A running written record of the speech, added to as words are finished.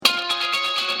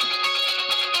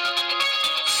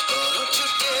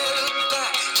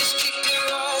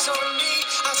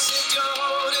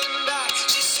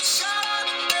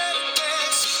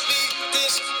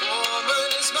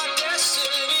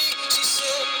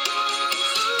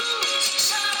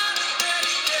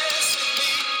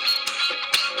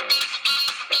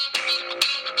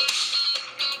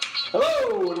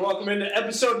welcome into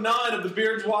episode 9 of the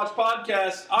Beards Watch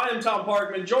podcast. I am Tom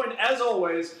Parkman, joined as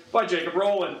always by Jacob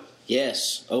Rowland.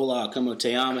 Yes, hola, como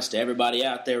te llamas to everybody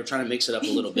out there. We're trying to mix it up a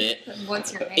little bit.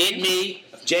 What's your name? It me,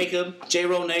 Jacob,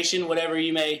 J-Roll Nation, whatever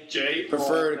you may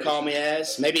prefer to call me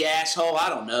as. Maybe asshole, I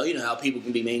don't know. You know how people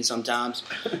can be mean sometimes.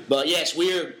 But yes,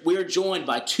 we are joined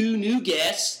by 2 new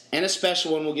guests and a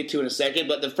special one we'll get to in a second.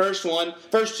 But the first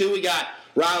two, we got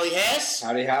Riley Hess.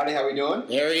 Howdy, how we doing?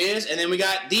 There he is. And then we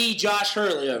got the Josh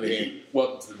Hurley over here.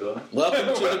 Welcome to the building.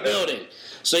 Welcome to the building.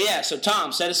 So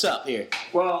Tom, set us up here.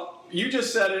 Well, you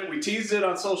just said it. We teased it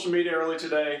on social media earlier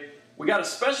today. We got a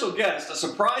special guest, a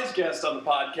surprise guest on the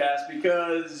podcast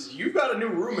because you've got a new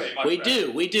roommate, my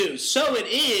friend. We do. So it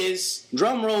is,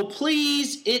 drum roll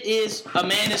please, it is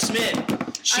Amanda Smith.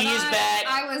 She is back.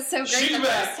 I was so great the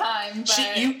first time.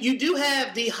 But you do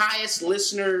have the highest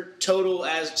listener total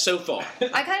as so far.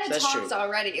 I kind of talked true.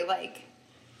 already, like,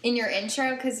 in your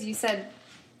intro, because you said,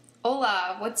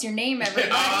 hola, what's your name,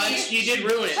 everybody? You did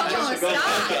ruin it. Como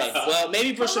estás? Okay, well,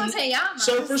 maybe for Como te llamas?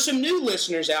 So for some new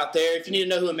listeners out there, if you need to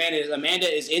know who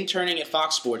Amanda is interning at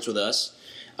Fox Sports with us.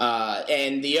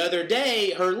 And the other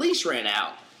day, her lease ran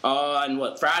out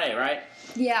on, Friday, right?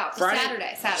 Yeah,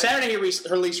 Friday? Saturday.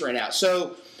 Her lease ran out.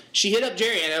 So she hit up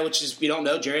Jerrianna, which is, if you don't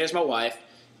know, Jerrianna's my wife,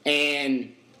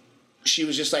 and she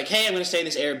was just like, hey, I'm going to stay in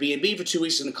this Airbnb for 2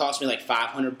 weeks. It's going to cost me like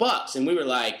 $500. And we were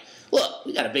like, look,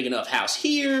 we got a big enough house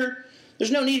here.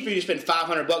 There's no need for you to spend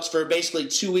 $500 for basically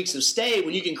 2 weeks of stay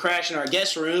when you can crash in our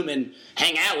guest room and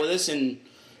hang out with us and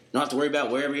not have to worry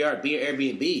about wherever you are, be an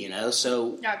Airbnb, you know.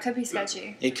 So No, it could be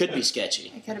sketchy. It could be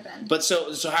sketchy. It could have been. But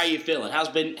so how are you feeling?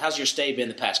 How's your stay been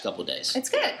the past couple of days? It's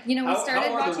good. You know, we started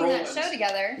how are the watching that Rowlands? show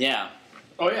together. Yeah.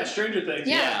 Oh, yeah, Stranger Things.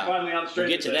 Yeah. Finally on Stranger We'll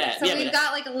get to Things. that. So Yeah, we've but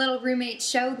got like a little roommate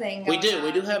show thing going on.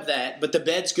 We do have that. But the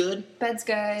bed's good? Bed's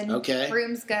good. Okay.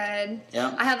 Room's good.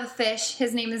 Yeah. I have a fish.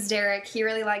 His name is Derek. He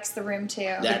really likes the room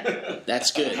too. That's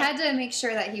good. I had to make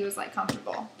sure that he was like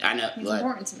comfortable. I know. He's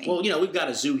important to me. Well, you know, we've got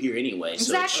a zoo here anyway,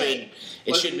 so Exactly.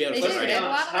 it should be able to They fit do. right They have in.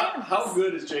 a lot of animals. How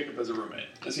good is Jacob as a roommate?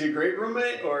 Is he a great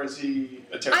roommate or is he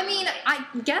a terrible I mean, roommate? I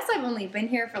guess I've only been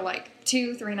here for like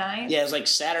 2-3 nights. Yeah, it was like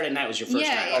Saturday night was your first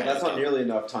Yeah, night. yeah. Oh, that's not nearly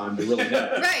enough time to really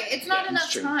know. Right, it's not Yeah, enough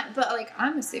it's true. time, but like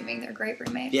I'm assuming they're great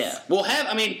roommates. Yeah. The wild.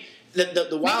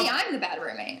 Maybe I'm the bad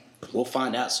roommate. We'll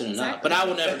find out soon enough. Exactly. But I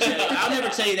will never tell you. I'll never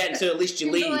tell you that until at least you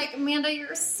You'll be leave. like, Amanda,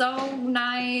 you're so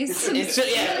nice. And so,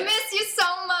 yeah. I miss you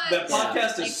so much. That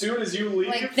podcast, Like- as soon as you leave,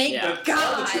 Like, thank Yeah. all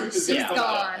God the truth is she's gonna come gone.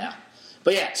 out. Yeah.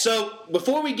 But yeah, so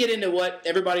before we get into what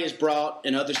everybody has brought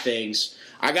and other things,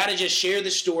 I got to just share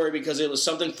this story because it was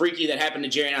something freaky that happened to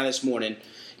Jerry and I this morning.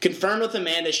 Confirmed with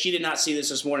Amanda, she did not see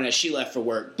this morning as she left for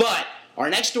work. But our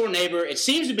next door neighbor, it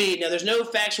seems to be, now there's no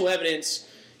factual evidence,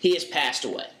 he has passed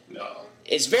away. No.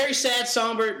 It's very sad,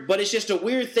 somber, but it's just a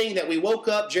weird thing that we woke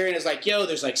up, Jerry and is like, yo,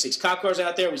 there's like 6 cop cars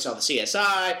out there, we saw the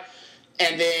CSI,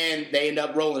 and then they end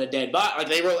up rolling a dead body, like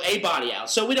they roll a body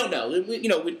out. So we don't know.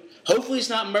 Hopefully it's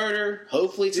not murder,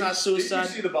 hopefully it's not suicide. Did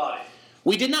you see the body?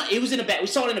 We did not. It was in a bag. We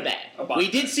saw it in a bag. A body.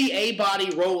 We did see a body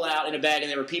roll out in a bag, and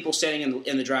there were people standing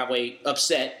in the driveway,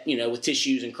 upset, with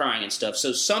tissues and crying and stuff.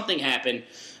 So something happened.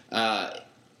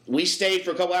 We stayed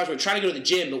for a couple hours. We were trying to go to the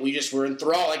gym, but we just were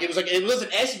enthralled. It was an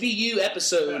SVU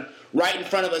episode right in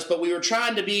front of us, but we were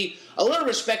trying to be a little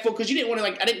respectful because you didn't want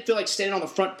to. I didn't feel like standing on the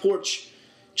front porch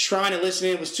trying to listen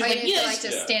in. It was too. I didn't feel like it's,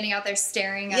 just standing out there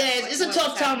staring at it's a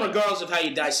tough time regardless of how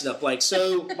you dice it up.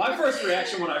 So. My first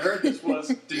reaction when I heard this was,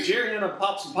 did Jerry end up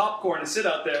pop some popcorn and sit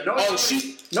out there?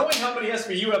 Knowing how many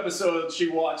SVU episodes she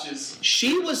watches.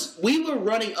 We were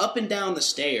running up and down the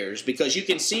stairs because you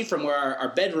can see from where our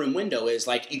bedroom window is,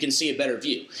 like, you can see a better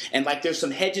view. And, like, there's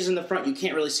some hedges in the front. You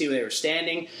can't really see where they were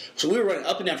standing. So we were running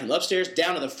up and down from the upstairs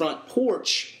down to the front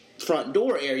porch, front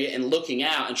door area, and looking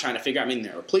out and trying to figure out. I mean,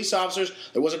 there were police officers.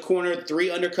 There was a corner, 3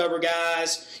 undercover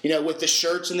guys, with the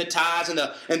shirts and the ties and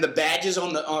the badges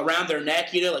around their neck,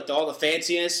 like all the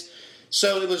fanciness.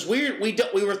 So it was weird.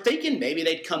 We were thinking maybe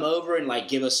they'd come over and like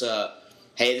give us a,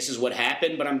 hey, this is what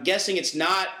happened. But I'm guessing it's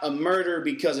not a murder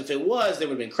because if it was, there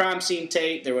would have been crime scene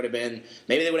tape. There would have been,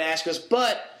 maybe they would ask us.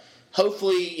 But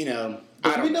hopefully, Do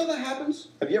we know that happens?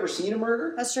 Have you ever seen a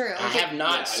murder? That's true. I have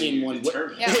not seen one.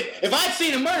 Yeah. If I'd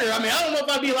seen a murder, I don't know if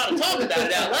I'd be allowed to talk about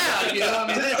it out loud.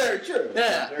 That's very true.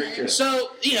 Yeah. Very true.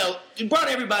 So, it brought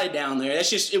everybody down there.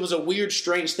 It was a weird,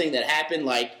 strange thing that happened.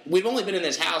 Like, we've only been in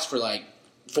this house for like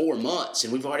 4 months,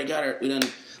 and we've already got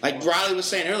like Riley was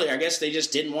saying earlier, I guess they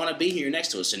just didn't want to be here next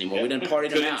to us anymore. Yeah. We done partied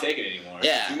them Couldn't out. take it anymore.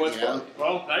 Yeah. Too much work.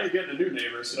 Well, now you're getting a new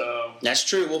neighbor, so. That's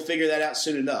true. We'll figure that out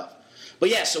soon enough. But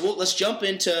yeah, so let's jump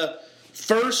into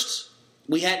first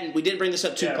we didn't bring this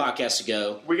up 2 podcasts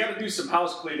ago. We got to do some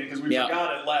house cleaning because we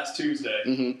forgot it last Tuesday.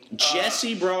 Mm-hmm.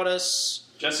 Jesse brought us.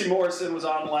 Jesse Morrison was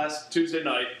on last Tuesday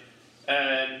night,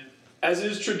 and as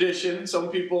is tradition, some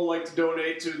people like to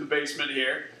donate to the basement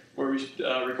here where we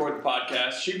record the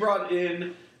podcast. She brought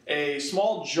in a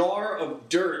small jar of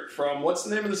dirt from, what's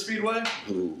the name of the speedway?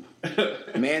 Ooh.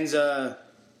 Manzanita?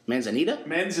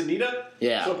 Manzanita?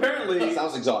 Yeah. So apparently... That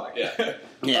sounds exotic.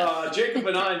 Yeah. Jacob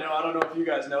and I know, I don't know if you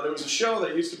guys know, there was a show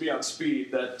that used to be on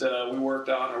Speed that we worked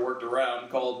on or worked around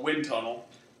called Wind Tunnel.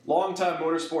 Longtime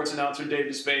motorsports announcer Dave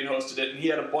Despain hosted it, and he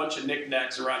had a bunch of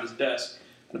knickknacks around his desk.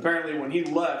 And apparently when he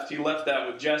left that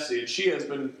with Jessie, and she has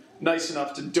been nice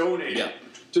enough to donate it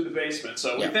to the basement.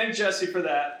 So we thank Jessie for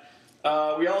that.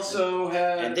 We also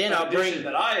had and then an addition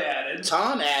that I added.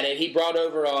 Tom added, he brought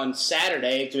over on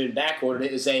Saturday, to back ordered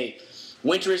it, is a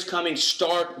Winter is Coming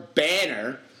start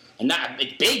banner. And not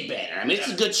a big banner. I mean,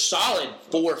 it's a good solid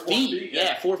 4 feet.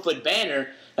 4 foot banner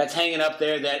that's hanging up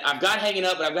there that I've got hanging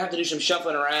up, but I'm going to have to do some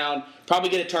shuffling around. Probably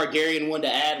get a Targaryen one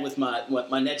to add with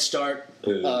my Ned Stark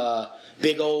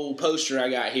big old poster I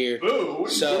got here. Ooh,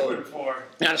 what are you doing for?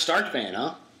 Not a Stark fan,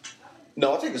 huh?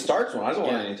 No, I'll take the Starks one. I don't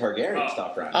want any Targaryen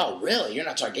stuff around. Oh, really? You're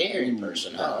not a Targaryen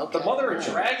person, huh? Okay. The Mother of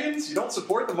Dragons? You don't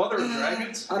support the Mother of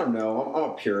Dragons? I don't know.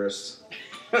 I'm a purist.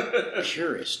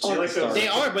 Purist. Like they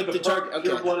are, but the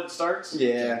pure-blooded Starks?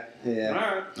 Yeah.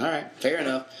 All right, fair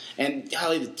enough. And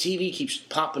golly, the TV keeps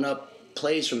popping up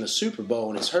plays from the Super Bowl,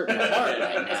 and it's hurting my heart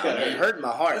right now. It's hurting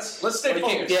my heart. Let's stay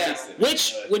focused. Yeah.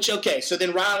 Which okay. So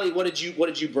then, Riley, what did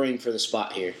you bring for the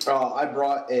spot here? I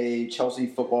brought a Chelsea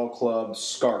Football Club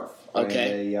scarf.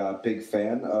 Okay. I'm a big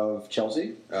fan of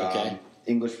Chelsea. Okay.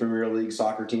 English Premier League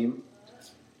soccer team.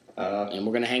 And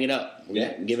we're going to hang it up.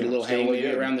 Give it a little hang maybe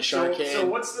around the shark head. So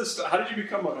what's this? How did you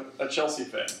become a Chelsea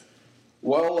fan?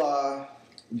 Well,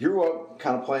 grew up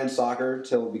kind of playing soccer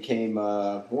till it became.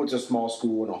 Went to a small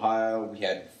school in Ohio. We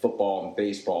had football and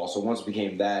baseball. So once it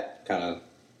became that, kind of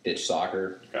ditched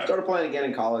soccer. Okay. Started playing again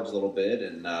in college a little bit,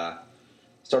 and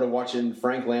started watching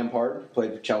Frank Lampard.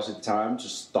 Played for Chelsea at the time.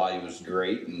 Just thought he was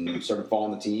great, and started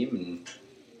following the team, and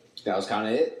that was kind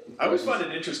of it. I always find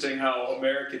it interesting how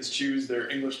Americans choose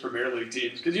their English Premier League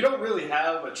teams because you don't really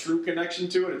have a true connection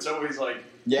to it. It's always like,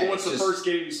 what's the first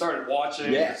game you started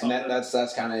watching? Yeah, and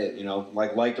that's kind of it. You know,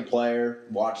 liked a player,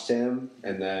 watched him,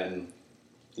 and then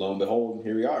lo and behold,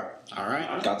 here we are. All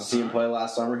right. Got to see him play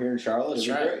last summer here in Charlotte. That's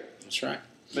right. Great. That's right.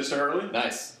 Mr. Hurley?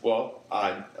 Nice. Well,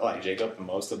 I like Jacob the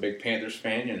most, a big Panthers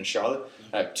fan here in Charlotte.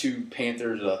 I have 2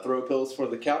 Panthers throw pills for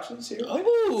the couches here.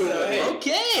 Oh,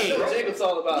 okay. I know what Jacob's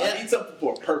all about. I need something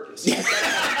for a purpose. It's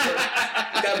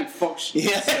got to be functional.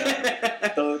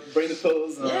 Yeah. So bring the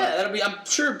pills. That'll be. I'm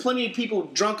sure plenty of people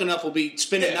drunk enough will be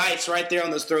spending nights right there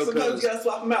on those throw pills. Sometimes you got to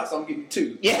swap them out, so I'm getting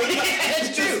 2. Yeah,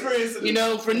 that's true. You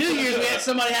know, for New Year's we had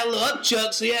somebody had a little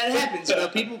upchuck, so it happens. You know,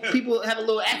 people have a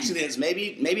little accidents.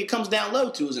 Maybe it comes down low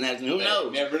to as an accident. Who knows?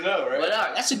 You never know, right? But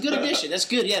that's a good addition. That's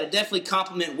good. Yeah, to definitely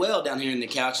complement well down here in the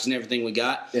couches and everything we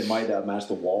got. It might match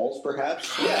the walls,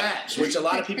 perhaps. Perhaps, which a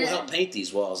lot of people help paint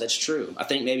these walls. That's true. I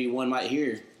think maybe one might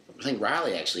hear. I think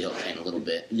Riley actually helped paint a little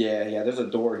bit. Yeah. There's a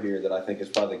door here that I think is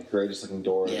probably the greatest looking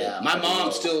door. Yeah, my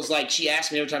mom still is like, she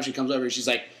asks me every time she comes over, she's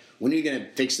like, when are you going to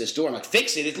fix this door? I'm like,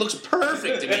 fix it? It looks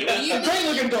perfect to me. Great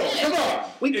looking door. Come on.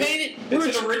 We painted.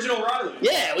 It's an original Riley.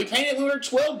 Yeah, we painted. We were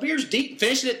 12 beers deep,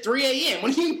 finished it at 3 a.m.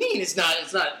 What do you mean? It's not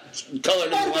colored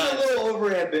in I've been lines. a little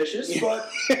over ambitious, but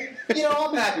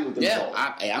I'm happy with the result.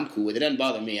 I'm cool with it. It doesn't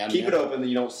bother me. Keep it open, then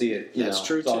you don't see it. That's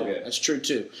true it's all too. good. That's true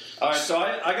too. All right, so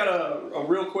I got a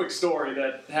real quick story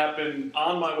that happened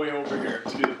on my way over here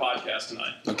to do the podcast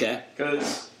tonight. Okay.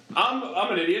 Because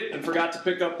I'm an idiot and forgot to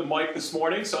pick up the mic this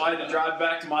morning, so I had to drive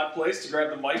back to my place to grab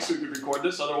the mic so we could record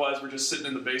this. Otherwise, we're just sitting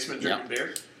in the basement drinking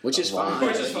beer. Which is fine.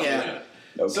 Yeah.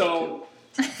 Okay, so,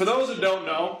 for those who don't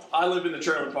know, I live in the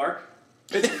trailer park.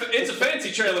 It's a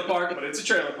fancy trailer park, but it's a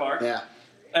trailer park. Yeah.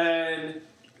 And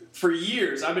for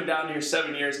years, I've been down here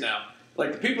 7 years now.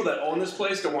 Like, the people that own this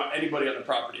place don't want anybody on the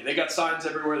property. They got signs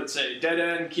everywhere that say, dead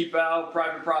end, keep out,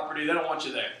 private property. They don't want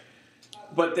you there.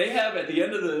 But they have, at the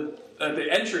end of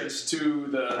the entrance to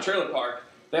the trailer park,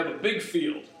 they have a big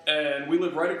field. And we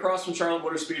live right across from Charlotte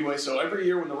Motor Speedway, so every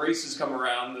year when the races come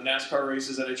around, the NASCAR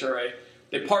races, NHRA,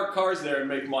 they park cars there and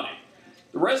make money.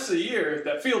 The rest of the year,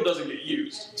 that field doesn't get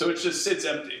used, so it just sits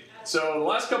empty. So the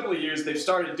last couple of years, they've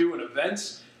started doing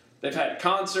events. They've had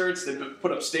concerts. They've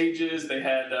put up stages. They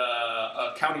had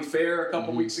a county fair a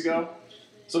couple weeks ago.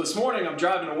 So this morning, I'm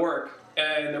driving to work,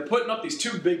 and they're putting up these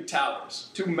 2 big towers,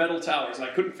 2 metal towers, and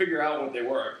I couldn't figure out what they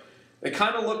were. They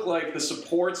kind of look like the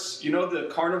supports, you know the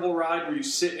carnival ride where you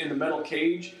sit in the metal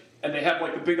cage and they have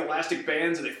like the big elastic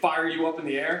bands and they fire you up in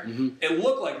the air. It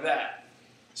looked like that.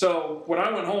 So when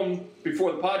I went home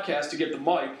before the podcast to get the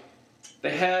mic,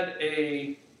 they had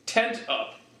a tent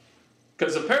up.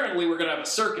 Because apparently we're going to have a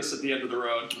circus at the end of the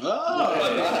road. Oh.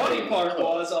 But the funny part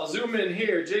was, I'll zoom in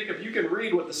here. Jacob, you can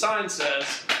read what the sign says.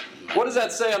 What does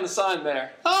that say on the sign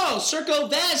there? Oh,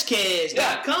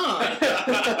 CircoVasquez.com.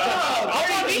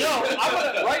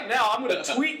 Right now, I'm going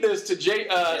to tweet this to Jay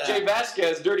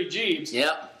Vasquez, Dirty Jeeves.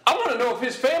 Yep. I want to know if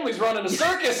his family's running a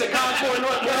circus at Concord,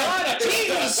 North Carolina. He's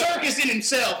a circus in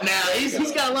himself now. He's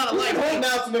got a lot of life. Holding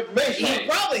out some information. He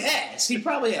probably has.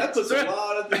 That puts a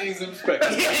lot of things in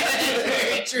perspective.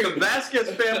 Very true. The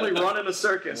Vasquez family running a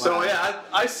circus. Wow. So yeah,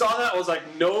 I saw that. I was like,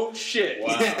 no shit.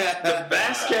 Wow. The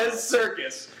Vasquez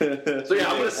circus. So yeah,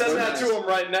 I'm going to send that to him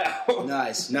right now.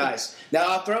 Nice. Now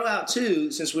I'll throw out too,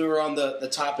 since we were on the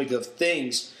topic of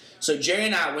things. So Jerry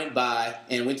and I went by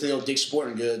and went to the old Dick's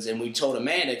Sporting Goods, and we told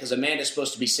Amanda, because Amanda's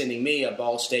supposed to be sending me a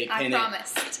Ball State pennant. I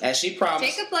promised. As she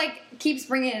promised. Jacob keeps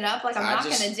bringing it up like I'm not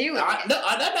going to do it. No,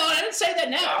 I didn't say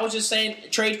that now. I was just saying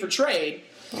trade for trade.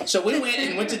 So we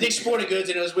went to Dick's Sporting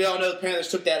Goods, and as we all know, the Panthers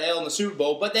took that L in the Super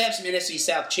Bowl, but they have some NFC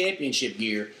South Championship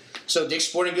gear. So Dick's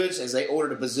Sporting Goods, as they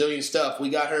ordered a bazillion stuff, we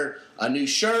got her a new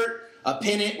shirt, a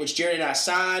pennant, which Jerry and I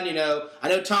signed. I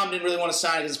know Tom didn't really want to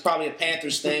sign it because it's probably a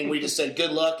Panthers thing. We just said good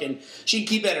luck, and she can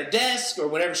keep it at her desk or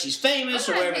whenever she's famous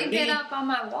or wherever it be. Hang it up on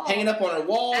my wall. Hanging up on her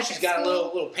wall. Back She's at got a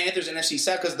school. little Panthers NFC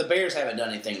South because the Bears haven't done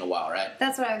anything in a while, right?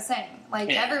 That's what I was saying.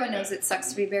 Everyone knows it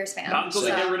sucks to be a Bears fan. Not until they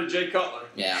get rid of Jay Cutler.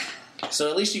 Yeah. So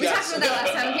at least you We guys. talked about that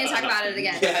last time. We can't talk about it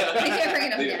again. We can't bring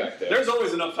it up Leave it again. back there. There's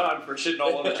always enough time for shitting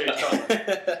all over Jay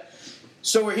Cutler.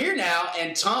 So we're here now,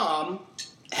 and Tom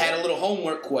had a little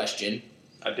homework question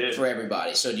I did. for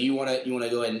everybody. So do you want to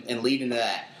go ahead and lead into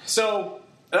that? So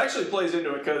it actually plays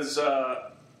into it because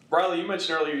Riley, you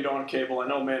mentioned earlier you don't have cable. I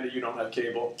know Amanda, you don't have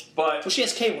cable, but Well, she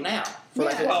has cable now for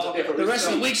Yeah. well, the rest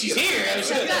of the week she's here. I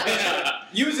mean,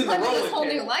 using the Living rolling this whole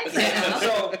new cable. life right now.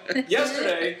 So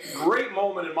yesterday, great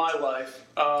moment in my life.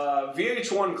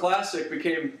 VH1 Classic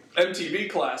became MTV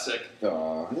Classic.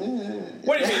 Aw.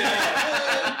 What do you mean?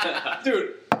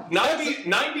 Dude,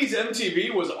 90s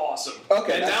MTV was awesome.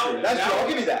 Okay, And that's now, true. That's now true. I'll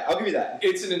give you that.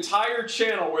 It's an entire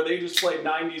channel where they just play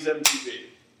 90s MTV.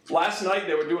 Last night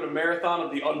they were doing a marathon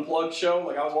of the Unplugged show.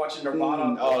 Like I was watching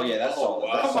Nirvana. Oh yeah, that's all.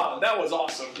 wow. Come on, that was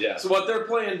awesome. Yeah. So what they're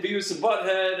playing, Beavis and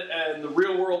Butthead and the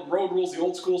Real World Road Rules, the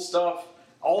old school stuff.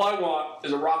 All I want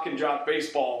is a rock and jock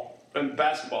baseball and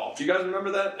basketball. Do you guys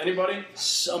remember that? Anybody?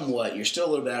 Somewhat. You're still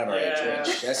a little bit out of our age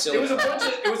range. That's still. It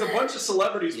was a bunch of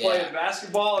celebrities Yeah. playing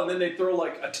basketball, and then they throw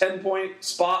like a 10-point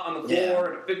spot on the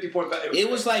floor and a 50-point. It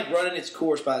was like running its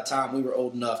course by the time we were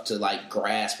old enough to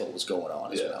grasp what was going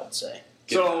on. Is what I would say.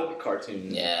 So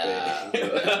cartoon. Yeah. thing.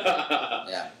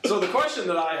 Yeah. So the question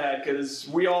that I had, because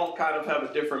we all kind of have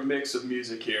a different mix of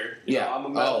music here. You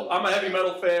know, I'm a heavy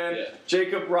metal fan. Yeah.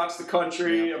 Jacob rocks the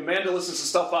country. Yeah. Amanda listens to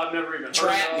stuff I've never even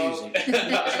Trap heard of. music.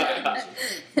 Trap music.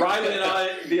 Riley and I,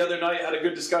 the other night, had a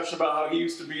good discussion about how he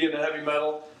used to be into heavy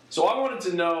metal. So I wanted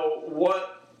to know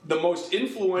what the most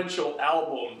influential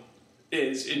album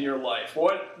is in your life.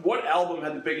 What album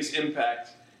had the biggest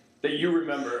impact that you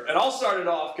remember? And I'll start it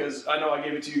off because I know I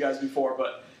gave it to you guys before,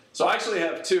 but so I actually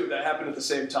have two that happened at the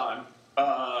same time.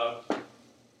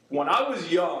 When I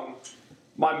was young,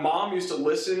 my mom used to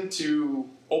listen to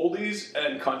oldies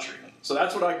and country. So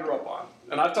that's what I grew up on.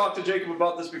 And I've talked to Jacob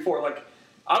about this before.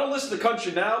 I don't listen to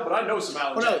country now, but I know some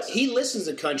Alan Well, no, Jackson. he listens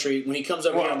to country when he comes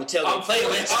over here on the tailgate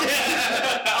playlist.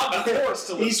 I'm forced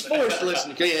to listen. He's forced to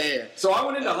listen to. Yeah. So I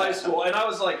went into high school, and I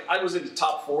was into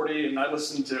top 40, and I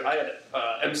had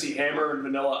MC Hammer and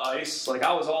Vanilla Ice.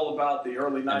 I was all about the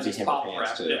early 90s Hammer pop pants,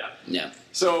 rap. too. Yeah. Yeah.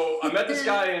 So I met this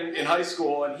guy in high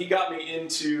school, and he got me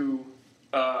into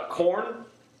Korn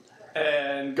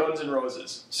and Guns N'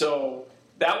 Roses. So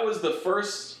that was the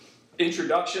first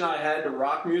introduction I had to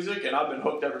rock music, and I've been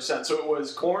hooked ever since. So it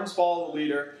was Korn's Follow the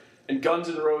Leader and Guns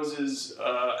N' Roses'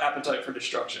 Appetite for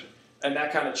Destruction. And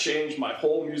that kind of changed my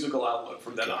whole musical outlook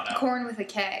from then on out. Corn with a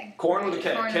K. Korn with a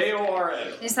K. Korn. K-O-R-N.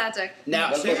 Just had to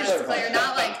Now, make sure it's clear.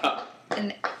 Not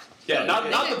an Yeah, not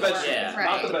the vegetable. Yeah, Right.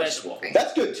 Not the vegetable.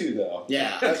 That's good too, though.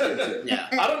 Yeah. That's good too. Yeah.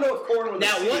 I don't know if Korn with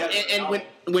Now, a C what? has an And album.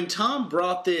 when Tom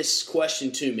brought this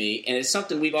question to me, and it's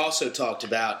something we've also talked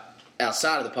about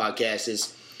outside of the podcast,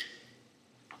 is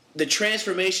the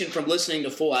transformation from listening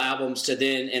to full albums to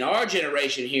then, in our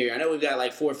generation here, I know we've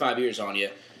got 4 or 5 years on you,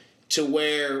 to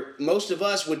where most of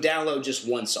us would download just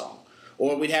one song.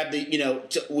 Or we'd have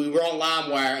we were on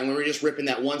LimeWire and we were just ripping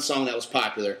that one song that was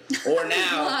popular. Or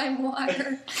now,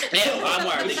 LimeWire. Yeah,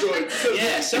 LimeWire.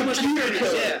 Yeah, so much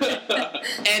goodness. Yeah.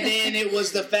 And then it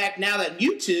was the fact now that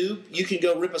YouTube, you can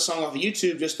go rip a song off of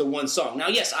YouTube, just the one song. Now,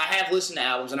 yes, I have listened to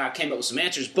albums and I came up with some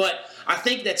answers, but I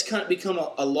think that's kind of become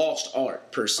a lost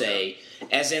art per se,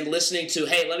 as in listening to,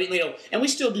 hey, let me, and we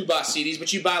still do buy CDs,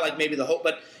 but you buy like maybe the whole.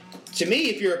 But to me,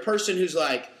 if you're a person who's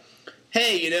like,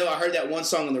 hey, I heard that one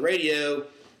song on the radio,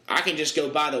 I can just go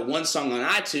buy the one song on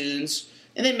iTunes,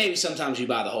 and then maybe sometimes you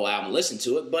buy the whole album and listen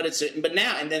to it. But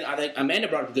now, and then I think Amanda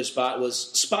brought up a good spot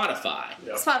was Spotify.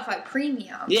 Yep. Spotify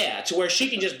Premium. Yeah, to where she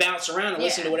can just bounce around and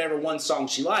listen to whatever one song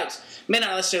she likes. May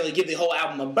not necessarily give the whole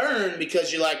album a burn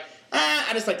because you're like, I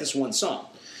just like this one song.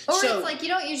 Or it's like you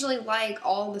don't usually like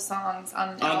all the songs on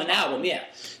an album. Yeah.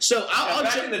 So I'll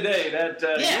back in the day,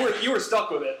 that you were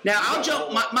stuck with it. Now I'll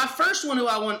jump. My first one who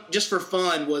I want just for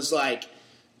fun was like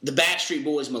the Backstreet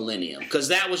Boys Millennium, because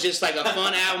that was just like a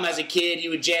fun album as a kid.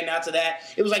 You would jam out to that.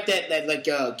 It was like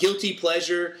that guilty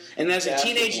pleasure. And as a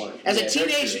teenage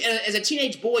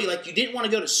boy, like you didn't want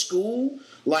to go to school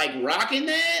like rocking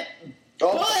that,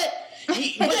 but.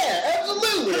 Yeah,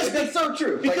 absolutely. That's so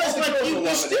true. Because you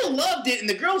still loved it, and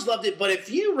the girls loved it. But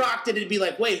if you rocked it, it'd be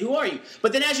like, wait, who are you?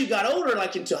 But then as you got older,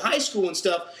 like into high school and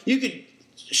stuff, you could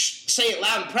say it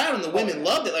loud and proud, and the women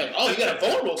loved it. Like, oh, you got a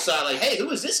vulnerable side. Like, hey, who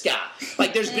is this guy?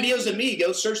 Like, there's videos of me.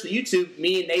 Go search the YouTube.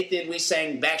 Me and Nathan, we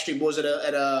sang Backstreet Boys at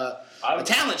a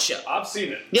talent show. I've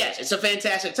seen it. Yes, it's a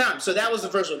fantastic time. So that was the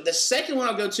first one. The second one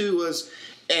I'll go to was,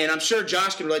 and I'm sure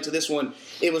Josh can relate to this one.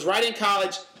 It was right in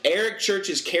college. Eric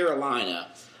Church's Carolina.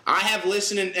 I have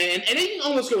listened, and you can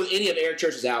almost go with any of Eric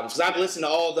Church's albums, because I've listened to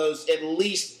all those at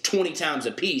least 20 times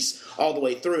a piece all the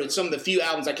way through. It's some of the few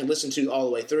albums I can listen to all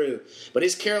the way through. But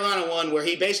his Carolina one, where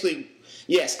he basically,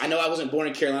 yes, I know I wasn't born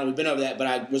in Carolina, we've been over that, but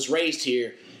I was raised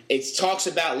here. It talks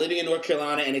about living in North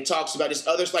Carolina, and it talks about just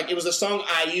others. Like, it was a song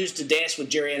I used to dance with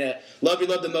Jerriana. Love You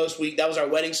Love the Most. That was our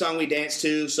wedding song we danced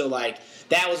to, so like,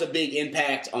 that was a big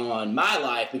impact on my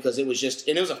life, because it was just,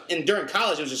 and during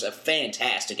college, it was just a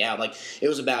fantastic album. Like, it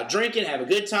was about drinking, have a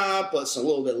good time, but some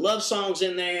little bit of love songs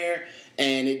in there,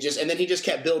 and then he just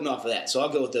kept building off of that. So I'll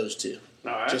go with those two.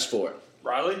 All right. Just for it.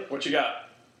 Riley, what you got?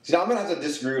 See, now I'm gonna have to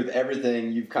disagree with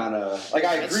everything you've kind of like.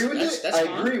 I agree with it. I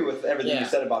agree with everything you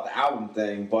said about the album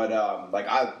thing, but like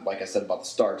I said about the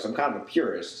Starks, I'm kind of a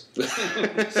purist.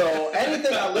 So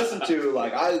anything I listen to,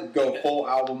 like I go full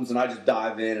albums and I just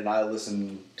dive in and I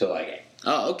listen to like.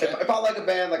 Oh, okay. If I like a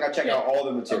band, like I check out all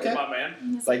the material. Okay, my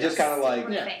man. Like just kind of like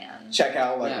check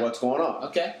out like what's going on.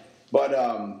 Okay.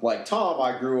 But like Tom,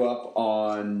 I grew up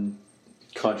on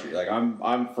country. Like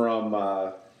I'm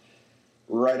from.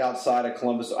 Right outside of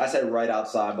Columbus. I said right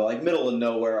outside, but like middle of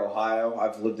nowhere, Ohio.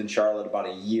 I've lived in Charlotte about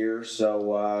a year.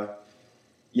 So,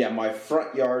 my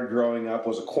front yard growing up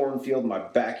was a cornfield. My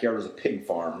backyard was a pig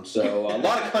farm. So a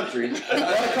lot of country. A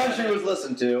lot of country was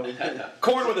listened to.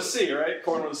 Corn with a C, right?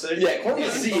 Corn with a C? Yeah, corn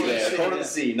with a C there. Corn with a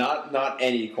C. Not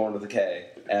any corn with a K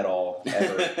at all,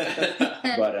 ever.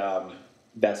 But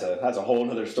that's a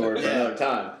whole other story for another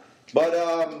time. But,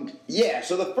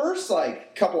 so the first,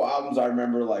 like, couple albums I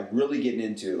remember, like, really getting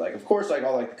into, like, of course, like,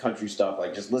 all, like, the country stuff,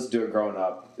 like, just listen to it growing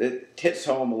up. It hits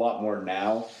home a lot more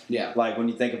now. Yeah. Like, when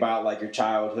you think about, like, your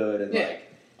childhood and, like,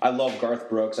 I love Garth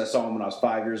Brooks. I saw him when I was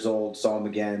 5 years old, saw him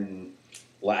again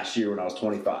last year when I was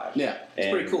 25. Yeah,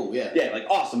 it's pretty cool, yeah. Yeah, like,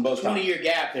 awesome both 20-year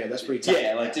gap there, that's pretty tough.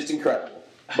 Yeah, like, just incredible.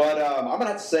 But I'm going to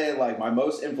have to say, like, my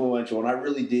most influential, and I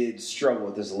really did struggle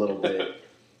with this a little bit,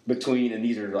 and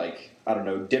these are, like, I don't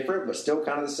know, different, but still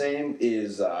kind of the same,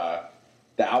 is the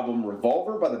album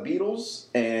Revolver by the Beatles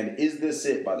and Is This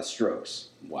It by the Strokes.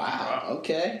 Wow,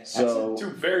 okay. So that's two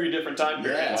very different time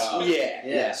periods. Wow.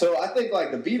 Yeah. So I think,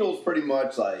 like, the Beatles pretty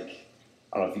much, like,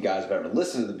 I don't know if you guys have ever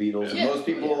listened to the Beatles, and most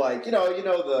people, like, you know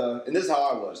and this is how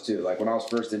I was, too. Like, when I was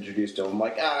first introduced to them,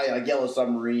 like, like Yellow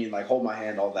Submarine, like, Hold My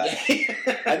Hand, all that.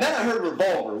 And then I heard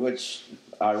Revolver, which...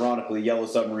 Ironically, Yellow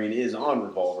Submarine is on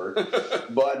Revolver.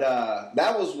 But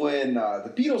that was when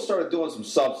the Beatles started doing some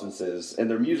substances, and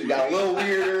their music got a little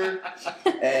weirder.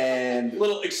 And a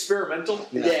little experimental.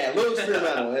 Yeah, a little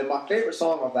experimental. And my favorite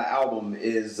song off that album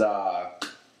is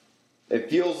It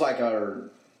Feels Like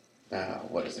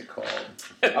what is it called?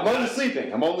 I'm Only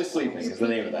Sleeping. I'm Only Sleeping is the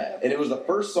name of that. And it was the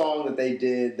first song that they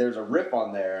did. There's a riff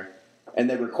on there. And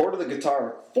they recorded the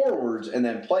guitar forwards and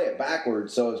then play it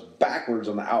backwards, so it's backwards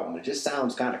on the album. It just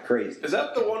sounds kind of crazy. Is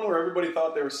that the one where everybody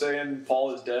thought they were saying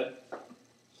Paul is dead?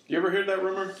 You ever hear that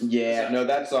rumor? Yeah, no,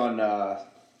 that's on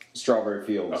Strawberry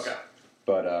Fields. Okay.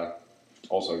 But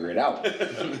also a great album.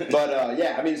 But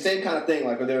I mean, same kind of thing.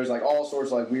 Like, there was like all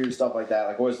sorts of like weird stuff like that.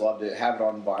 Like, always loved it. Have it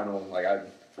on vinyl. Like,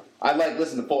 I like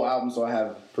listen to full albums, so I have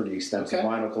a pretty extensive Okay.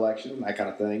 vinyl collection, that kind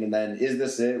of thing. And then Is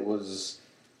This It was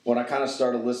when I kind of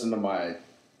started listening to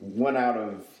went out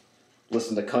of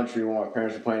listening to country when my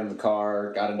parents were playing in the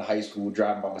car, got into high school,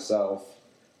 driving by myself,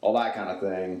 all that kind of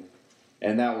thing.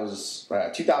 And that was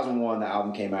 2001, the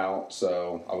album came out,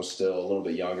 so I was still a little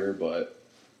bit younger, but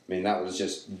I mean, that was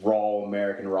just raw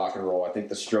American rock and roll. I think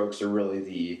the Strokes are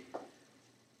really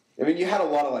you had a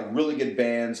lot of like really good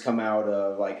bands come out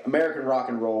of like American rock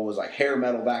and roll was like hair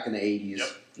metal back in the 80s.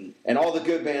 Yep. And all the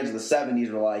good bands of the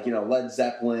 70s were like, Led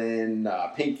Zeppelin,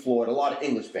 Pink Floyd, a lot of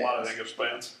English bands. A lot of English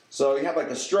bands. So you have like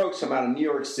the Strokes come out of New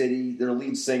York City. Their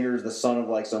lead singer is the son of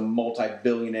like some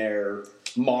multi-billionaire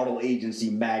model agency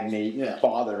magnate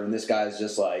father, and this guy's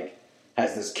just like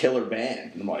has this killer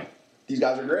band. And I'm like, these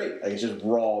guys are great. Like it's just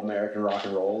raw American rock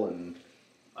and roll, and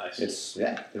Nice. it's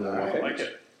one of my I favorites.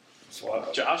 like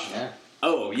it. Josh? Yeah.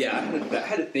 Oh yeah, I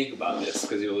had to think about this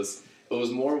because it was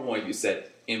more of what you said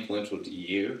influential to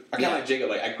you. I kind of like Jacob.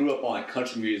 Like I grew up on like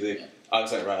country music. Yeah. I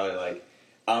was like Riley. Like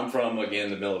I'm from again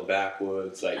the middle of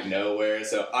backwoods, like nowhere.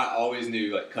 So I always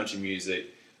knew like country music.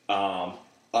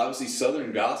 Obviously,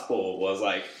 Southern gospel was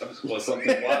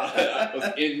something wild that was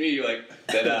in me, like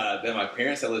that my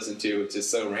parents had listened to, which is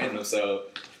so random. So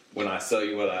when I tell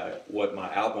you what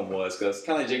my album was, because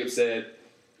kind of like Jacob said,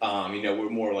 we're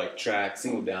more like track,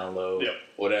 single download,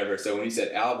 whatever. So when he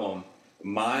said album,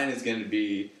 mine is going to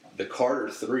be the Carter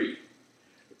 3.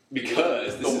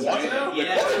 Because this is what now?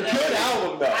 That's a good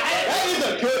album, though. That is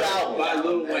a good album. by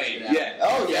Lil Wayne. Yeah.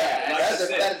 Oh yeah, Like I that's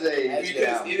said, a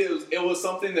because it was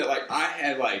something that like I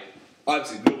had like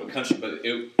obviously grew up in country, but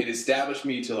it established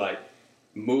me to like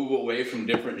move away from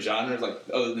different genres, like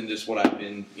other than just what I've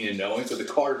been knowing. So the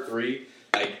Carter 3,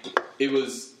 like it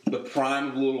was the prime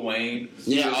of Lil Wayne.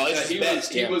 He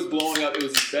was blowing up. It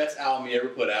was his best album he ever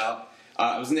put out.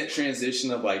 I was in that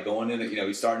transition of like going into,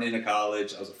 he's starting into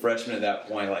college. I was a freshman at that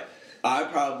point. Like I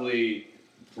probably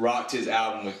rocked his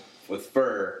album with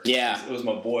Fur. Yeah. It was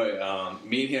my boy.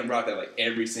 Me and him rocked that like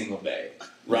every single day,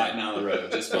 riding down the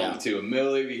road, just going to a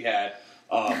Millie. We had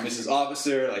Mrs.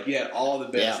 Officer. Like you had all the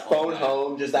best. Phone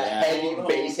Home, just that heavy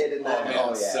bass hit in that. Oh man, it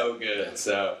was so good.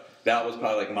 So that was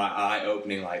probably like my eye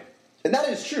opening like. And that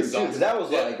is true, too, because that was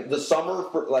like the summer,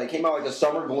 came out like the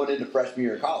summer going into freshman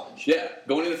year of college. Yeah,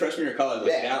 going into freshman year of college,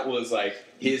 that was like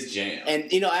his jam.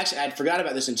 And, actually, I forgot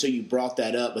about this until you brought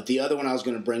that up, but the other one I was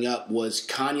going to bring up was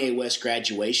Kanye West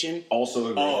Graduation.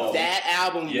 Also a great album. That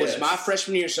album was my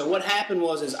freshman year. So what happened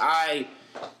was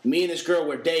me and this girl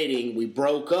were dating, we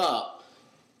broke up.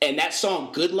 And that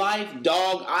song, Good Life,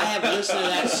 dog, I have listened to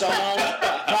that song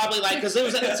probably because it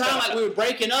was at the time like we were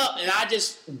breaking up and I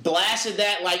just blasted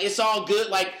that like it's all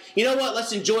good. Like, you know what,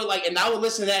 let's enjoy it. And I would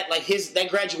listen to that that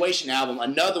Graduation album,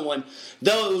 another one,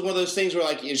 though it was one of those things where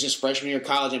it was just freshman year of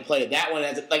college and played it. That one,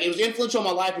 it was influential on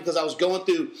my life because I was going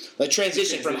through the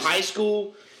transition from high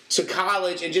school to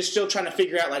college and just still trying to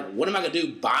figure out what am I going to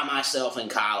do by myself in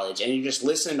college, and you're just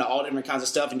listening to all different kinds of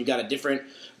stuff and you got a different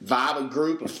vibe, a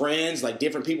group of friends,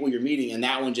 different people you're meeting, and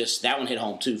that one hit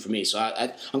home too for me. So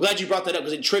I'm glad you brought that up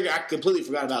because it triggered. I completely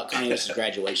forgot about Kanye West's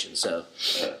Graduation. So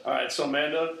all right, so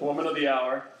Amanda, woman of the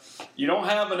hour, you don't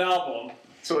have an album,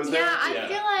 so is there? I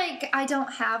feel like I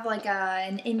don't have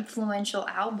an influential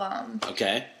album.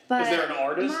 Okay, but is there an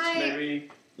artist?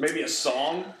 Maybe a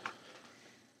song.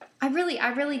 I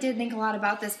really did think a lot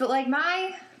about this, but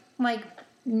my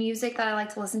music that I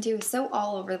like to listen to is so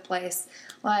all over the place.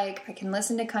 I can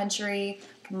listen to country,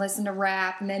 I can listen to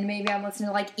rap, and then maybe I'm listening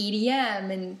to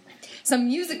EDM and some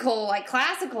musical,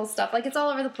 classical stuff. It's all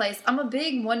over the place. I'm a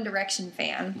big One Direction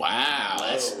fan. Wow,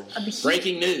 that's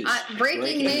breaking news.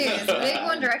 Breaking news. Big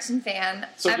One Direction fan.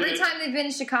 So Every time they've been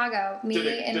in Chicago,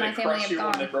 me and my family have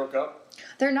gone. When they broke up?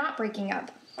 They're not breaking up.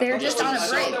 They're just on a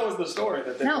break. I thought that was the story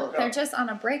that they broke up. No, they're just on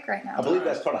a break right now. I believe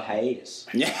that's called a hiatus.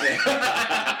 They're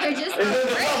just on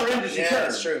a break. Yeah,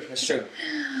 that's true. That's true.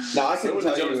 Now, I couldn't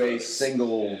tell you a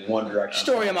single One Direction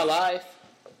Story of my life.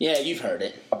 Yeah, you've heard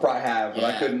it. I probably have, but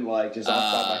I couldn't just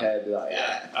off the top of my head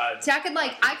be See,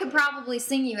 I could probably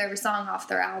sing you every song off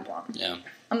their album. Yeah.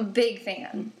 I'm a big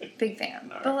fan. Big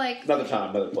fan. Right. But another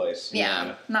time, another place.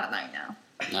 yeah, not right now.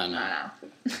 No.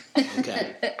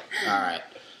 Okay. All right.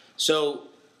 So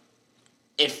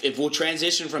if we'll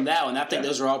transition from that one, I think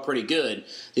those are all pretty good.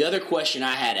 The other question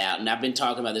I had out, and I've been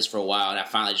talking about this for a while, and I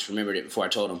finally just remembered it before I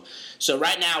told them. So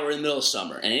right now we're in the middle of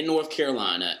summer, and in North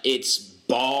Carolina, it's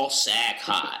ball sack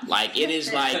hot. It is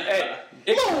Hey,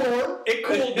 it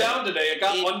cooled down today. It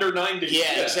got under 90.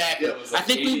 Yeah, exactly. I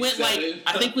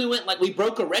think we went we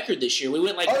broke a record this year. We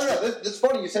went Oh no, it's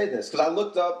funny you say this because I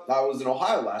looked up. I was in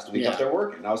Ohio last week up there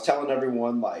working. And I was telling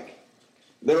everyone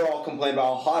they're all complaining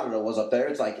about how hot it was up there.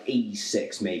 It's like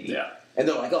 86 maybe. Yeah. And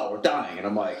they're like, oh, we're dying. And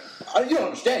I'm like, you don't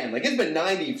understand. Like, it's been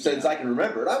 90 since I can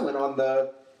remember it. I went on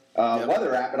the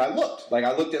weather app and I looked. Like,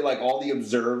 I looked at, like, all the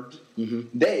observed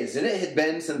days. And it had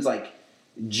been since, like,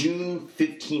 June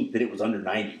 15th that it was under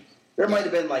 90. There might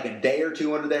have been, like, a day or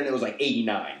two under there and it was, like,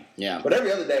 89. Yeah. But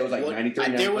every other day it was, like, 93,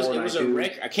 94, it was a 92.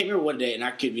 record. I can't remember what day, and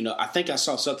I could, I think I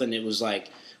saw something that was, like,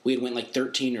 we had went, like,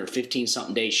 13 or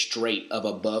 15-something days straight of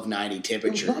above 90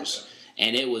 temperatures.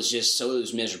 And it was just it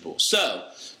was miserable. So,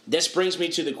 this brings me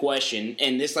to the question,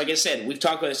 and this, like I said, we've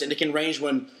talked about this, and it can range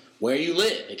from where you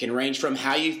live. It can range from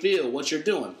how you feel, what you're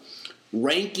doing.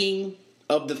 Ranking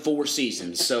of the 4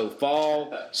 seasons. So,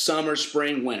 fall, summer,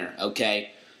 spring, winter,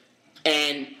 okay?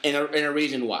 And a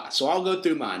reason why. So, I'll go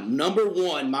through mine. Number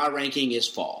 1, my ranking is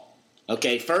fall.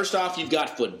 Okay, first off, you've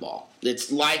got football.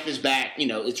 Life is back.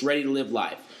 It's ready to live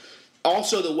life.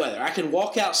 Also, the weather. I can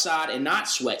walk outside and not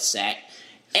sweat sack.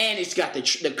 And it's got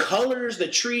the colors, the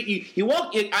tree. You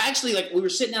walk. I actually, we were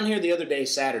sitting down here the other day,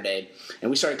 Saturday, and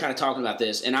we started kind of talking about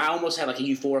this. And I almost had like a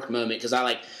euphoric moment because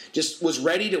I just was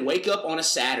ready to wake up on a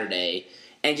Saturday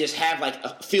and just have like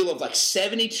a feel of like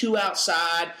 72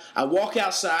 outside. I walk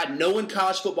outside knowing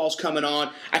college football's coming on.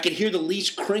 I can hear the leaves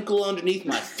crinkle underneath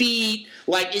my feet.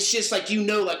 Like, it's just like,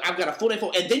 I've got a full day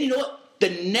full. And then you know what?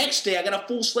 The next day I got a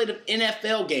full slate of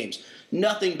NFL games.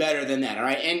 Nothing better than that, all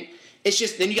right? And it's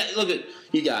just, then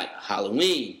you got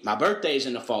Halloween. My birthday's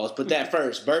in the fall. Let's put that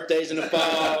first. Birthday's in the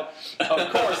fall.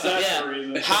 Of course, that's the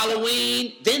reason.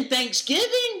 Halloween, then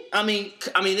Thanksgiving. I mean,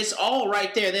 it's all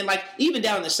right there. Then, even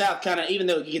down in the South, kind of, even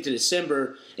though you get to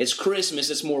December, it's Christmas,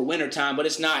 it's more wintertime, but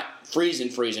it's not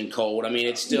freezing cold. I mean,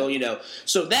 it's still,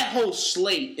 So that whole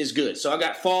slate is good. So I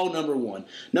got fall, number 1.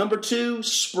 Number 2,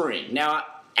 spring. Now,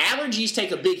 allergies take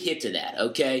a big hit to that,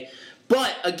 okay?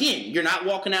 But again, you're not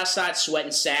walking outside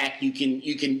sweating sack. You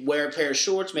can wear a pair of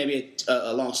shorts, maybe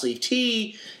a long sleeve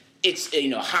tee. It's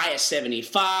high of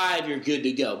 75. You're good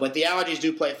to go. But the allergies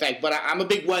do play a fact. But I'm a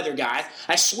big weather guy.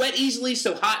 I sweat easily,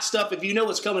 so hot stuff. If you know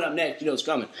what's coming up next, you know what's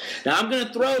coming. Now I'm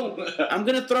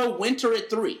gonna throw winter at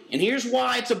 3. And here's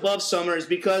why it's above summer is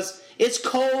because it's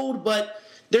cold, but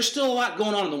there's still a lot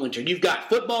going on in the winter. You've got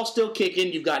football still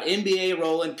kicking. You've got NBA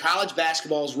rolling. College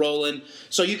basketball's rolling.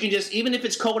 So you can just, even if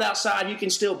it's cold outside, you can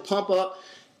still pump up.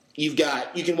 You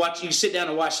can sit down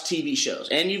and watch TV shows.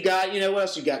 And you've got, what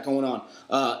else you got going on?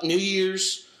 New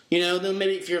Year's, then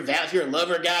maybe if you're a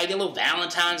lover guy, you get a little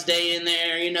Valentine's Day in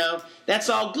there, That's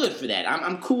all good for that.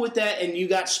 I'm cool with that. And you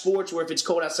got sports where if it's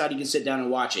cold outside, you can sit down and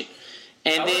watch it.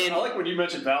 And I like when you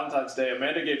mentioned Valentine's Day.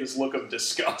 Amanda gave this look of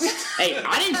disgust. Hey,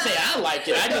 I didn't say I liked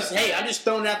it. I'm just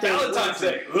throwing it out there. Valentine's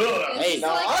Day. Hey,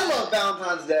 now I love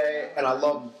Valentine's Day and I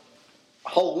love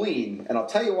Halloween, and I'll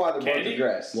tell you why they're both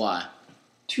addressed. Why?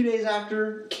 2 days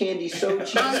after, candy's so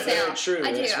cheap. That's very true.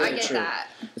 I do. That's I very get true. that.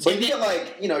 But you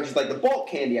get just the bulk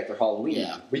candy after Halloween.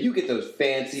 Yeah. But you get those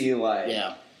fancy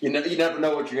Yeah. You never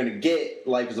know what you're going to get.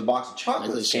 Like there's a box of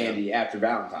chocolate candy after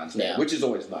Valentine's Day, which is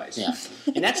always nice. Yeah,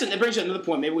 and that brings up another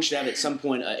point. Maybe we should have at some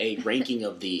point a ranking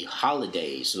of the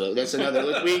holidays. So that's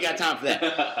another. We ain't got time for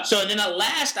that. So then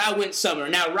last I went summer.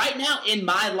 Now right now in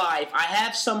my life, I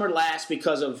have summer last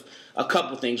because of a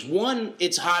couple things. One,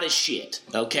 it's hot as shit.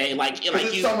 Okay,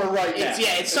 it's summer right now.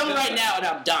 It's summer right now, and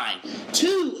I'm dying.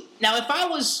 2. Now, if I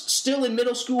was still in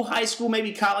middle school, high school,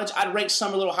 maybe college, I'd rank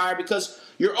summer a little higher because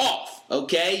you're off,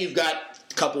 okay? You've got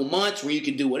a couple months where you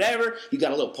can do whatever. You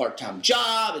got a little part-time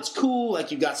job. It's cool.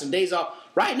 You've got some days off.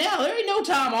 Right now, there ain't no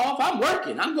time off. I'm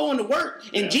working. I'm going to work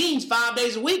in jeans 5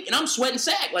 days a week, and I'm sweating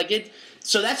sack.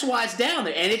 So that's why it's down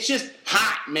there. And it's just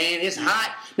hot, man. It's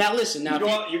hot. Now, listen. Now,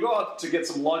 you go out to get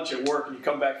some lunch at work, and you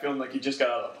come back feeling like you just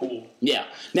got out of the pool. Yeah.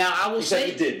 Now, I will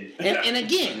say... you didn't. And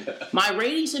again, my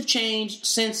ratings have changed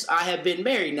since I have been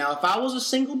married. Now, if I was a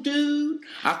single dude,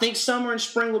 I think summer and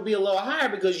spring would be a little higher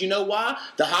because you know why?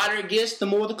 The hotter it gets, the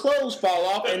more the clothes fall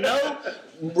off. And no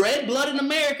red-blooded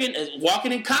American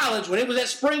walking in college, when it was at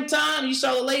springtime, you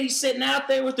saw the ladies sitting out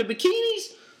there with their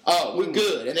bikinis. Oh, we're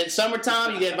good. And then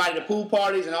summertime, you get invited to pool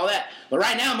parties and all that. But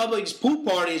right now, my biggest pool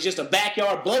party is just a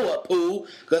backyard blow-up pool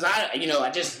because I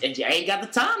ain't got the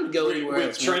time to go anywhere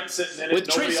else. With Trent sitting in it, with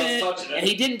Trent sitting in it, and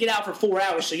he didn't get out for 4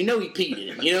 hours, so he peed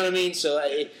in it. You know what I mean? So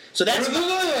that's there's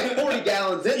only 40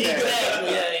 gallons in there. Exactly.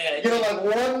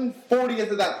 Yeah. 1/40th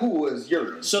of that pool is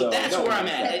urine. So that's where I'm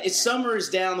at. Summer is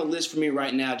down the list for me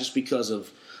right now, just because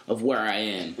of where I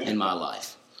am in my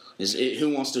life.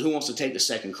 Who wants to take the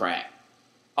second crack?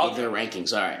 Of their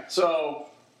rankings, all right. So,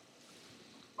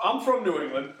 I'm from New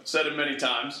England, said it many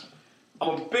times.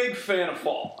 I'm a big fan of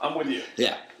fall. I'm with you.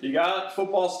 Yeah. You got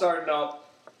football starting up.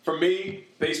 For me,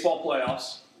 baseball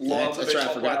playoffs. Love the That's right, I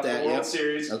baseball forgot playoff, that, the World yep.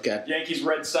 Series. Okay. Yankees,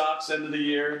 Red Sox, end of the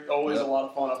year. Always Yep. a lot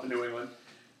of fun up in New England.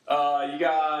 You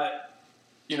got,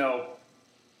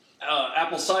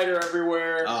 apple cider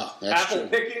everywhere. Oh, that's apple true.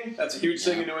 picking. That's a huge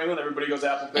thing in New England. Everybody goes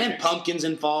apple picking. And pumpkins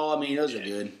in fall. I mean, those are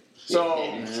good. So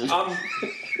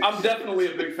I'm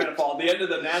definitely a big fan of fall. The end of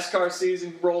the NASCAR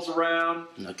season rolls around.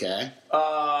 Okay.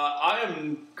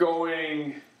 I'll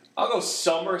go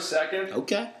summer second.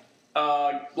 Okay.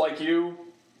 Like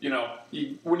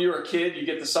when you're a kid, you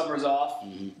get the summers off.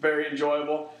 Mm-hmm. Very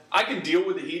enjoyable. I can deal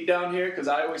with the heat down here because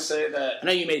I always say that. I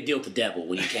know you made a deal with the devil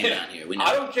when you came down here. We know.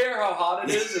 I don't care how hot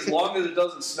it is as long as it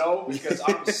doesn't snow because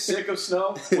I'm sick of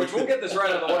snow, which we'll get this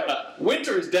right out of the way.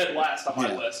 Winter is dead last on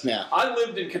my list. Yeah. I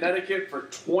lived in Connecticut for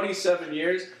 27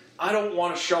 years. I don't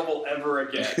want to shovel ever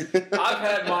again. I've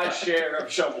had my share of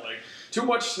shoveling. Too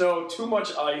much snow, too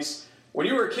much ice. When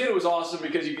you were a kid, it was awesome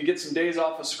because you could get some days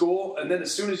off of school, and then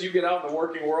as soon as you get out in the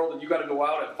working world and you got to go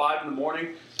out at 5 in the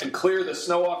morning and clear the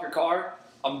snow off your car,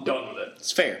 I'm done with it.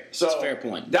 It's fair. So it's a fair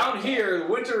point. Down here, the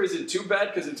winter isn't too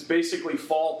bad because it's basically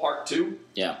fall part 2.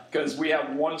 Yeah. Because we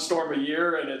have one storm a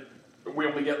year and we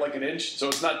only get like an inch, so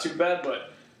it's not too bad.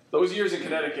 But those years in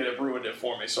Connecticut have ruined it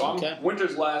for me. So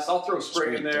winter's last. I'll throw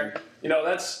spring in there.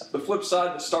 That's the flip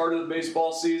side. The start of the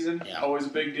baseball season, always a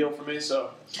big deal for me.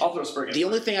 So I'll throw spring in. The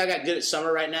only thing I got good at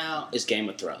summer right now is Game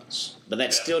of Thrones, but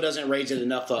that still doesn't raise it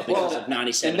enough up because of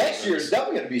 97. And next year is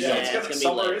definitely going to be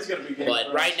summer. It's going to be Game of But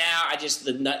Thrones. right now,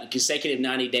 the consecutive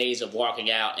 90 days of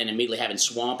walking out and immediately having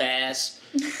swamp ass,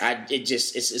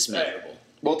 it's miserable.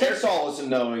 Well, take solace in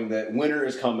knowing that winter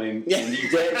is coming and you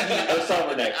get a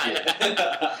summer next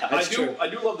year. I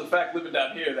do love the fact living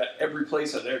down here that every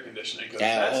place has air conditioning because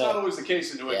that's not always the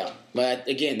case in New England. But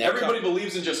again, everybody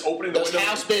believes in just opening the those window.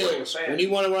 house bills. When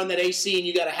you want to run that AC and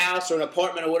you got a house or an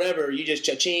apartment or whatever, you just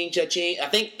cha-ching, cha-ching. I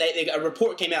think a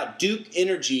report came out. Duke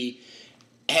Energy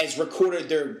has recorded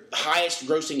their highest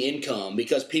grossing income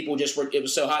because people it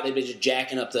was so hot they've been just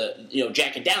jacking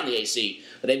down the AC.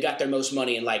 But they've got their most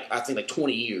money in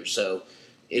 20 years. So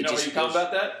you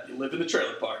combat that? You live in the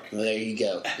trailer park. Well, there you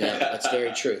go. Yeah, that's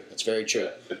very true. That's very true.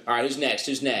 All right, who's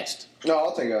next? No,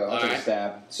 I'll take a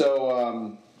stab.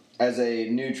 So, as a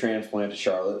new transplant to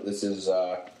Charlotte, this is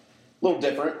a little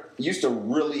different. Used to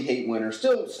really hate winter.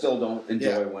 Still don't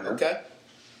enjoy winter. Okay.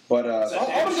 But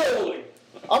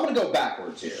I'm going to go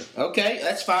backwards here. Okay,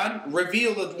 that's fine.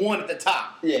 Reveal the one at the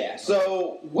top. Yeah,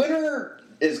 so winter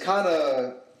is kind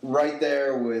of right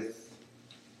there with...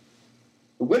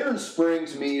 Winter and spring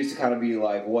to me used to kind of be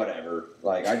like, whatever.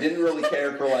 Like, I didn't really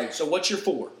care for So what's your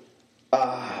 4?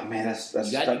 Man, that's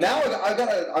tough. Now I'm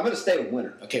going to stay with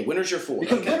winter. Okay, winter's your 4.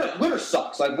 Because winter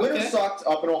sucks. Like, winter sucked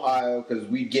up in Ohio because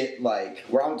we get,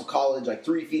 where I went to college,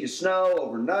 3 feet of snow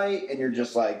overnight, and you're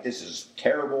just like, this is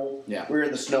terrible. Yeah. We're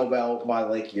in the snow belt by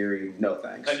Lake Erie. No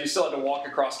thanks. And you still had to walk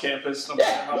across campus. We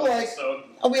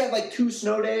had 2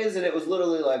 snow days, and it was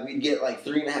literally we'd get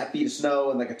 3.5 feet of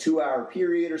snow in a 2-hour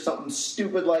period or something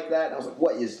stupid like that. And I was like,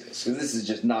 what is this? Because this is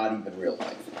just not even real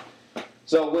life.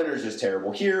 So winter's just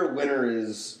terrible. Here, winter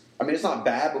is, it's not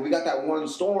bad, but we got that one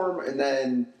storm, and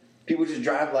then people just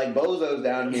drive like bozos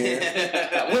down here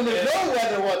when there's no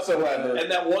weather whatsoever.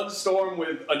 And that one storm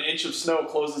with an inch of snow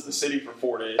closes the city for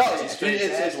 4 days. Oh,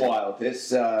 it's wild.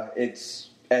 It's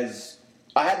as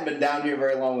I hadn't been down here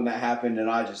very long when that happened, and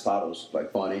I just thought it was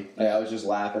funny. I was just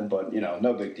laughing, but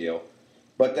no big deal.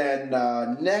 But then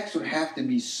next would have to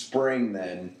be spring.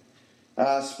 Then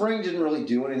spring didn't really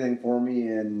do anything for me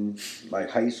in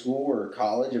high school or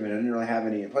college. I didn't really have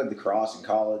any. I played lacrosse in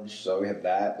college, so we had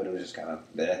that, but it was just kind of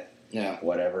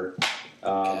whatever.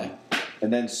 Okay.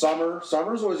 And then summer's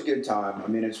always a good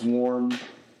time. It's warm.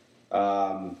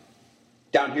 Down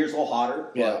here's a little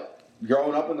hotter, but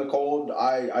growing up in the cold,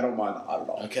 I don't mind the hot at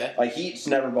all. Okay. Heat's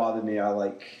never bothered me. I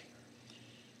like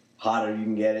hotter you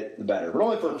can get it, the better. But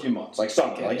only for a few months,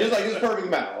 summer. Okay. Just this perfect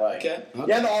amount.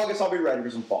 Yeah, in August I'll be ready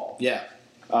for some fall. Yeah.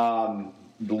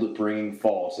 Bringing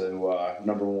fall to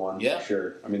number one for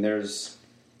sure.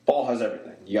 Fall has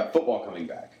everything. You got football coming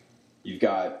back. You've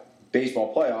got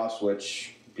baseball playoffs,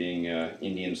 which, being an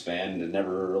Indians fan, it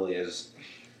never really has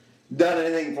done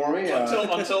anything for me.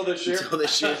 Until this year.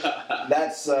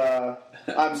 That's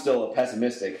I'm still a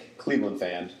pessimistic Cleveland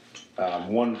fan.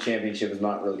 One championship is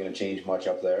not really going to change much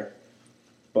up there.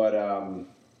 But,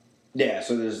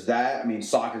 so there's that.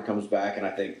 Soccer comes back, and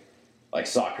I think,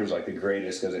 soccer's, the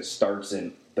greatest because it starts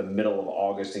in the middle of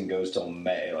August and goes till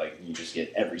May. You just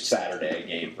get every Saturday a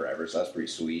game forever, so that's pretty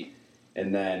sweet.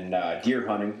 And then deer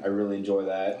hunting, I really enjoy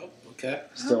that. Oh, okay.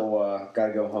 Still got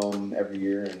to go home every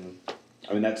year, and,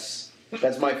 that's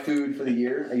my food for the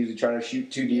year. I usually try to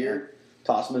shoot 2 deer.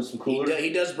 toss them in some cooler.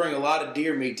 He does bring a lot of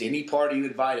deer meat to any party you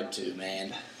invite him to,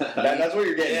 man. That's what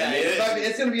you're getting. Yeah,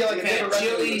 it's going to be like a different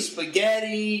chili,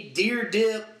 spaghetti, deer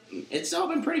dip. It's all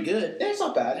been pretty good. Yeah, it's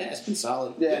not bad. Yeah, it's been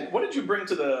solid. Yeah. What did you bring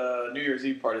to the New Year's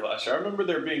Eve party last year? I remember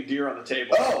there being deer on the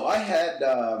table. Oh, I had,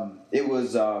 I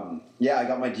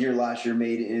got my deer last year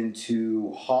made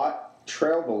into hot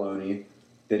trail bologna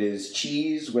that is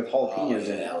cheese with jalapenos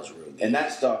in it. That was real good. And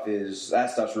that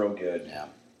stuff's real good. Yeah.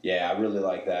 Yeah, I really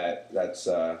like that. That's,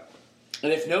 and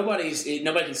if nobody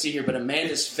can see here, but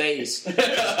Amanda's face,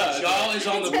 jaw is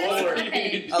on the floor.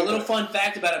 A little fun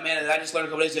fact about Amanda that I just learned a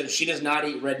couple days ago: she does not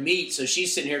eat red meat, so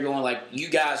she's sitting here going like, "You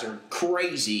guys are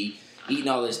crazy eating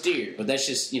all this deer." But that's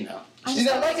just See, I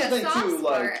like the thing too,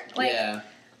 like yeah.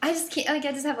 I just can't, like,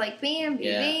 I just have, like, Bambi,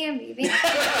 Yeah. Bambi, Bambi.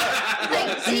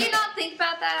 Like, do you not think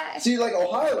about that? See, like,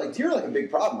 Ohio, like, deer are, like, a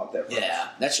big problem up there. Yeah,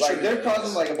 that's like, true. they're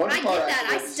causing, like, a bunch I of get car that.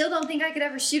 I accidents. still don't think I could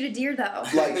ever shoot a deer, though.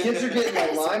 Like, kids are getting,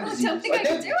 like, Lyme disease. I don't think like,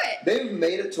 I could do it. They've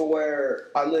made it to where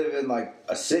I live in, like,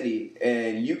 a city,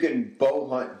 and you can bow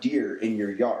hunt deer in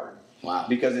your yard. Wow.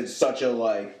 Because it's such a,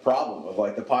 like, problem of,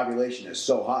 like, the population is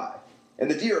so high. And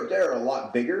the deer up there are a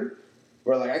lot bigger,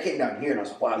 where, like, I came down here, and I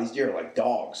was like, wow, these deer are like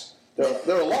dogs.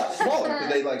 They're a lot smaller because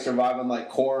they like survive on like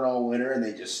corn all winter and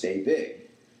they just stay big.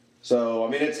 So I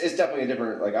mean, it's definitely a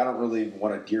different. Like I don't really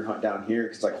want to deer hunt down here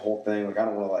because it's like a whole thing. Like I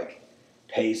don't want to like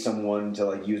pay someone to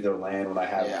like use their land when I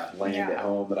have land at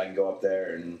home that I can go up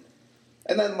there and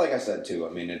then like I said too.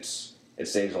 I mean, it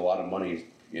saves a lot of money.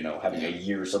 You know, having a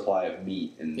year's supply of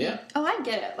meat and Oh, I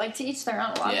get it. Like to each their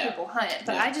own. A lot of people hunt,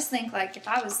 but I just think like if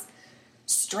I was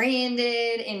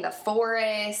stranded in the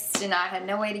forest and I had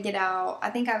no way to get out, I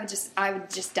think I would just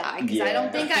die because I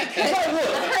don't think I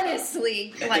could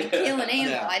honestly like kill an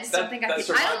animal. I just don't think I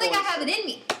could. I don't think I have it in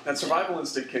me. That survival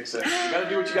instinct kicks in. You got to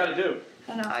do what you got to do.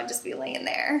 I don't know. I'd just be laying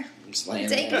there.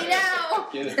 Take me now.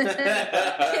 Get it.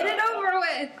 Get it over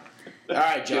with. All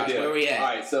right, Josh, where we at?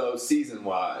 All right, so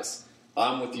season-wise,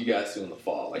 I'm with you guys too in the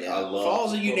fall. Like I love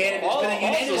fall's a unanimous.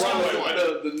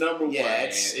 The number one. Yeah,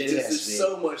 there's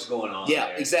so much going on. Yeah,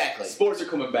 there. exactly. Sports are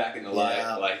coming back into life.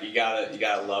 Yeah. Like you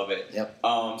gotta love it. Yep.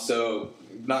 So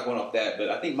not going off that, but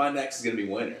I think my next is gonna be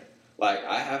winter. Like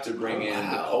I have to bring in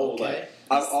the cold. Okay. Like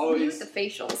I've always the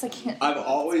facials. I can't. I've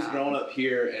always grown up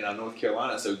here in North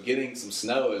Carolina, so getting some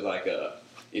snow is like a.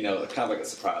 You know, kind of like a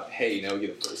surprise. Hey, you know, we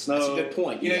get a foot of snow. That's a good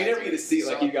point. You know, you never get to see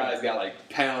like you guys got like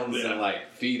pounds and like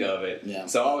feet of it. Yeah.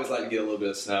 So I always like to get a little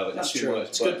bit of snow. But That's not too true. much.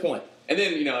 It's a good point. And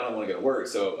then you know, I don't want to go to work,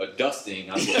 so a dusting.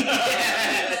 I'll take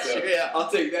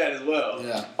that as well.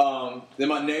 Yeah. Then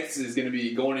my next is going to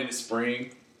be going into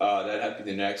spring. That'd have to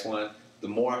be the next one. The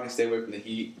more I can stay away from the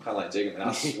heat, kind of like Jacob, and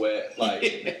I sweat. Like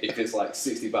if it's like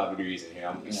 65 degrees in here,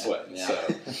 I'm sweating. Yeah. So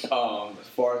as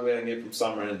far as we can get from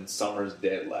summer, and summer's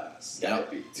dead last. Yeah.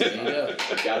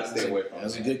 Gotta stay away from it. That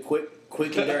was a good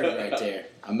quick and dirty right there.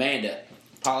 Amanda,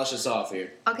 polish us off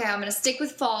here. Okay, I'm gonna stick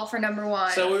with fall for number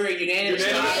one. So we were unanimous.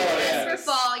 For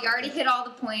fall, you already hit all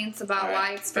the points about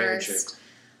why it's first.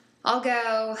 I'll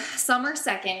go summer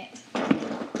second.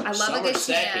 I love a good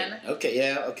tan. Okay,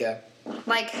 yeah, okay.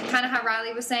 Like, kind of how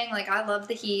Riley was saying, like, I love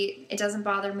the heat. It doesn't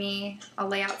bother me. I'll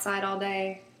lay outside all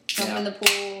day. Jump in the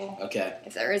pool. Okay.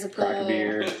 If there is a pool. Crack a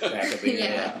beer.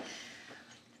 Yeah.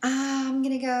 I'm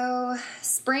going to go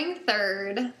spring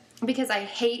third because I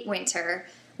hate winter.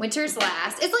 Winter's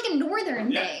last. It's like a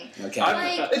northern thing.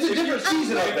 Okay. It's a different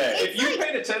season up there. If you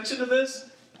paid attention to this,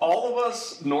 all of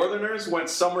us Northerners went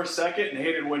summer second and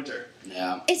hated winter.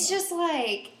 Yeah. It's just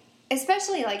like,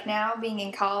 especially like now being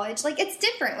in college, like it's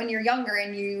different when you're younger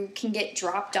and you can get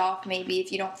dropped off maybe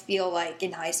if you don't feel like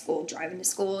in high school driving to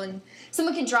school and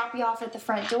someone can drop you off at the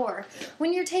front door.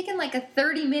 When you're taking like a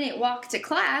 30-minute walk to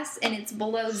class and it's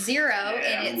below zero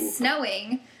and it's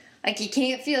snowing, like you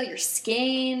can't feel your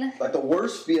skin. Like the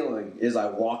worst feeling is I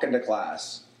walk into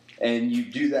class and you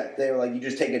do that thing, like you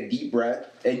just take a deep breath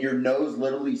and your nose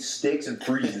literally sticks and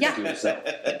freezes to itself.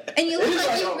 And you look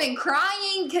like you've been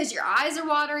crying because your eyes are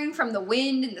watering from the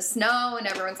wind and the snow, and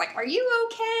everyone's like, "Are you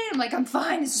okay?" I'm like, "I'm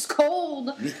fine. It's just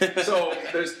cold." So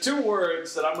there's two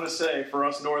words that I'm going to say for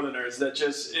us Northerners that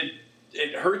just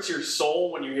it hurts your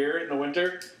soul when you hear it in the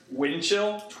winter. Wind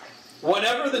chill.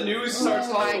 Whenever the news starts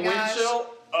talking wind chill.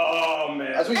 Oh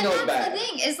man, that's what you know is bad. And that's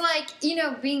the thing is like, you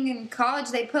know, being in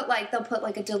college, they'll put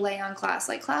like a delay on class.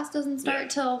 Like class doesn't start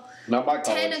till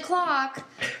 10 o'clock.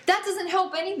 That doesn't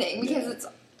help anything because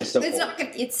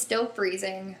it's still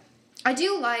freezing. I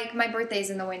do like my birthday's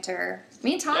in the winter.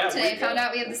 Me and Tom today found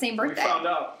out we have the same birthday. We found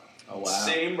out. Oh wow!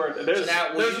 Same birthday. There's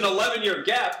an 11-year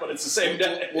gap, but it's the same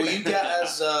day. Will you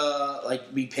guys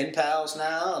like be pen pals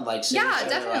now? And, like, yeah,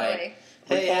 definitely.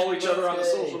 We Hey, follow happy each other on the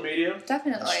birthday. social media.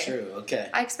 Definitely. That's true. Okay.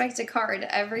 I expect a card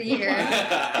every year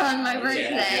on my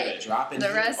birthday. Dropping The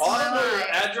rest of I'll my know your life.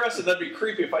 address, and that'd be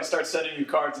creepy if I start sending you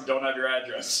cards and don't have your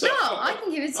address. So. No, I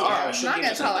can give it to you. All right, I'm she'll not give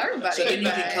going it to tell you. everybody. So then you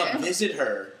can but- come visit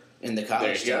her in the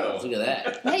college There you go. towns. Look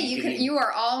at that. Hey, you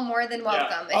are all more than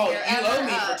welcome. If Oh, you're you ever owe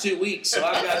me up. for 2 weeks, so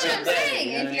I've got That's you what I'm today. saying.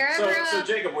 You know If what you're I mean? ever So up,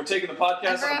 Jacob, we're taking the podcast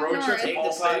Ever on a up road north. trip to Take Ball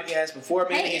the State. podcast before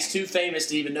Amanda Hey. gets too famous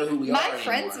to even know who we are my anymore.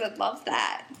 friends would love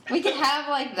that. We could have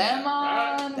like them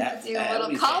on, That- do a that would little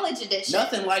be college edition.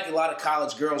 Nothing like a lot of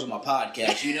college girls on my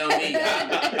podcast. You know me.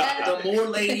 The more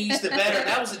ladies, the better.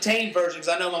 That was a tame version because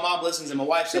I know my mom listens and my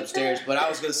wife's upstairs. But I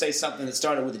was going to say something that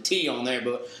started with a T on there.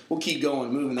 But we'll keep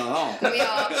going, moving on. We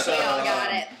all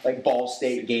got it. Like Ball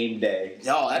State game day.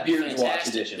 Oh, that'd be Beards Watch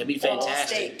fantastic. edition. That'd be Ball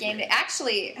fantastic. State game day.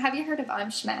 Actually, have you heard of I'm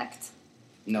Schmacked?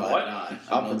 No, What? I'm not.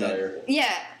 I'm know that. familiar.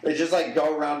 Yeah. It's just like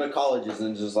go around to colleges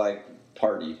and just like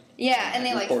party. Yeah, and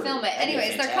they like Record it. film it. That'd be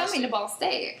Anyways, they're fantastic. coming to Ball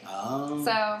State. Oh,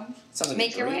 So sounds like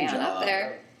make a your way dream on up job.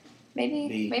 there.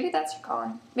 Maybe that's your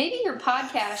calling. Maybe your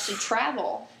podcast should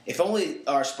travel. If only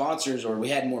our sponsors or we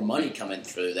had more money coming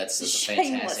through. That's a Shameless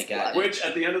fantastic plug. idea. Which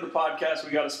at the end of the podcast,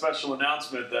 we got a special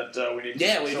announcement that we need. To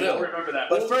Yeah, do. we so will. We'll remember that.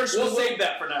 But we'll, first, we'll we will- save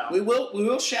that for now. We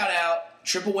will shout out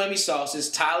Triple Whammy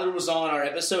Sauces. Tyler was on our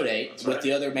episode 8 That's with right.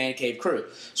 the other Man Cave crew.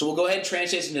 So we'll go ahead and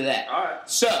transition to that. All right.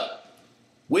 So,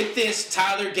 with this,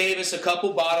 Tyler gave us a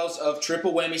couple bottles of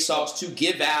Triple Whammy sauce to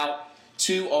give out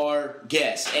to our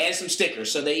guests and some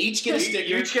stickers. So they each get a sticker.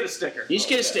 You each get a sticker. You each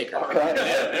get a sticker. All right.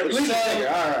 there we At least go. a sticker.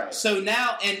 All right. So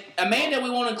now, and Amanda, we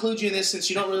want to include you in this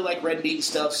since you don't really like red meat and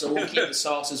stuff, so we'll keep the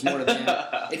sauces more to them.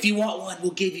 If you want one,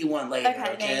 we'll give you one later, Okay,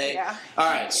 okay? thank you. All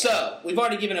right, so we've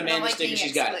already given don't Amanda like sticker. being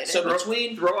She's got it. So excluded.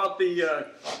 between... Throw out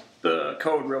the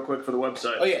code real quick for the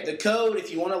website. Oh, yeah, the code,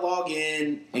 if you want to log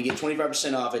in and get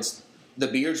 25% off, it's The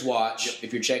Beards Watch.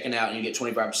 If you're checking out, and you get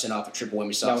 25% off at Triple Whammy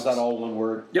Now, sauces. is that all one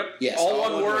word? Yep. Yes, All all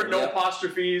one one word, word, no yep.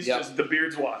 apostrophes, Yep. just the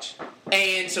Beards Watch.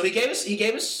 And so he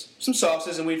gave us some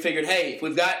sauces, and we figured, hey, if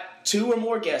we've got 2 or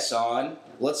more guests on,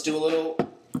 let's do a little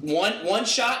one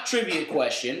shot trivia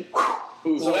question.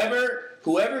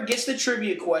 Whoever gets the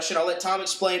trivia question, I'll let Tom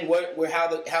explain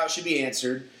how it should be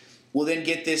answered. Will then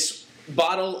get this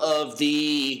bottle of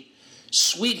the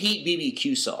Sweet Heat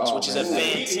BBQ sauce, Oh, which is a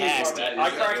man. fantastic. I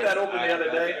cracked that open the other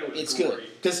day. It was It's great. good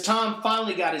because Tom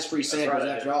finally got his free samples right,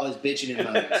 I after did. all his bitching and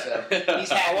moaning. So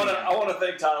he's I happy. want to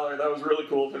thank Tyler. That was really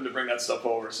cool of him to bring that stuff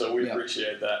over. So we Yeah.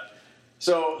 appreciate that.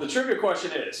 So the trivia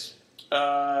question is: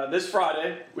 this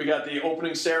Friday we got the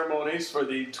opening ceremonies for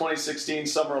the 2016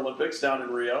 Summer Olympics down in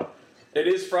Rio. It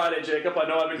is Friday, Jacob. I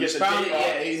know I've been He's getting the finally- date wrong.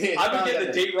 yeah, he's I've been finally getting the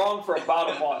got it. date wrong for about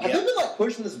a month. Have they been like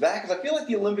pushing this back? Because I feel like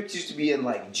the Olympics used to be in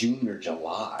like June or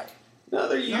July. No,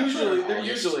 they're Not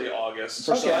usually sure. August.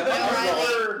 For Okay, sure. I thought Well, it was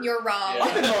Riley, you're wrong. Yeah.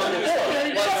 I've been wrong before.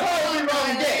 You're That's how wrong, I've been wrong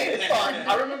Riley. again. It's fine.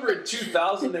 I remember in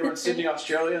 2000 they were in Sydney,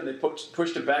 Australia, and they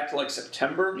pushed it back to like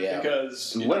September Yeah. because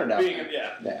It's winter down being there.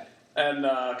 yeah. Yeah. And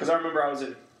because I remember I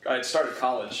had started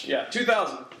college. Yeah,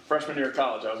 2000, freshman year of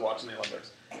college, I was watching the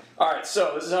Olympics. All right,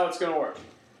 so this is how it's going to work.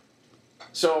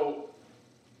 So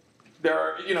there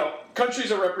are,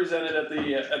 countries are represented at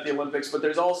the Olympics, but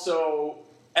there's also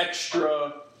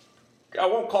extra. I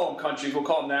won't call them countries. We'll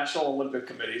call them National Olympic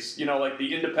Committees. Like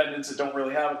the independents that don't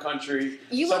really have a country.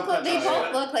 You Some look like they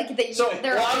countries- both look like they're So,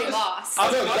 well, already lost.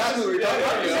 I know exactly what you're talking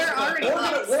about. They're already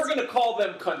lost. We're going to call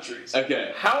them countries.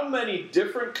 Okay. How many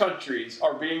different countries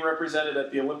are being represented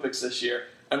at the Olympics this year?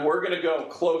 And we're going to go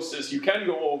closest. You can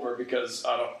go over because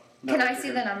I don't know. Can if I you're see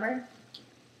gonna- the number?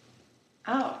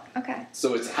 Oh, okay.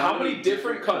 So it's How many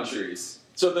different countries?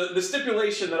 So the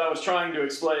stipulation that I was trying to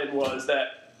explain was that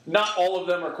not all of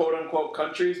them are quote unquote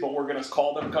countries, but we're going to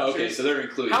call them countries. Okay, so they're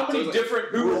included. How many So different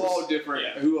Who are groups? all different?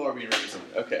 Yeah. Who are being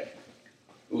represented? Okay.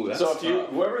 Ooh, that's So if tough.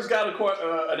 whoever's got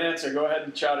an answer, go ahead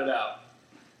and shout it out.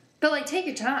 But take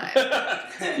your time.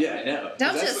 Yeah, I know.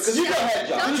 Don't That's just because You go ahead,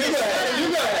 John. Don't You just go ahead. You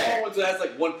go ahead. all ones that has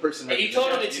like one person. And you told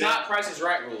him represented, it's you know? not Price is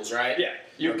Right rules, right? Yeah,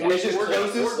 Okay. It's just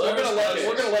closest? we're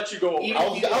gonna let you go over. Even- I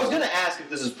was going to ask if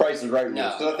this is Price is Right rules, No.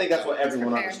 because I think that's what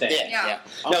everyone prepared. understands. Yeah. Yeah.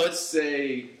 No, let's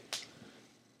say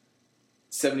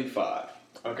 75.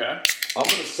 Okay. I'm going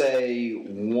to say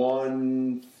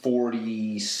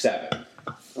 147.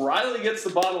 Riley gets the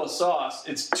bottle of sauce.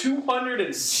 It's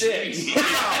 206. Wow.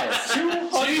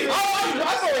 200. I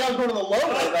thought I was going to the lower.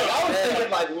 Like, I was thinking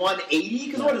like 180,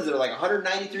 because what is there, like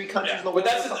 193 countries in the But world?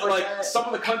 that's or something like that? some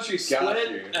of the countries Got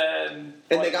split, you. and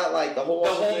And they got like the whole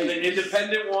the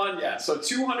independent one. Yeah, so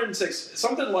 206,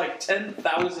 something like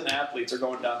 10,000 athletes are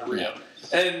going down to Rio,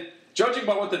 and judging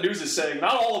by what the news is saying,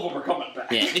 not all of them are coming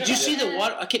back. Yeah. Did you see the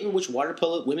water? I can't remember which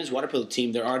women's water polo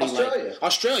team. They're already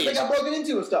Australia. They got broken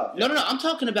into and stuff. No. I'm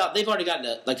talking about they've already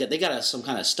got some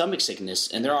kind of stomach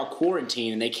sickness, and they're all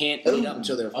quarantined, and they can't meet up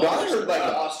until they're. I heard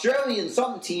the Australian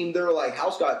something team. Their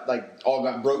house got all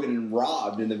got broken and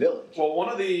robbed in the village. Well, one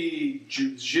of the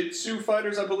jiu-jitsu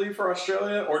fighters, I believe, for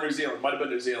Australia or New Zealand, might have been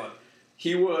New Zealand.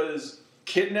 He was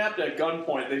kidnapped at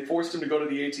gunpoint. They forced him to go to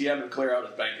the ATM and clear out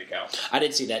his bank account. I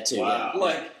did see that too. Wow.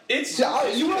 Yeah. It's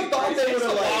you would have thought they would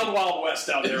have wild, wild west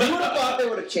out there. You would have thought they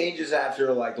would have changed this after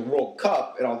the World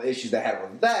Cup and all the issues they had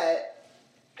with that.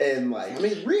 And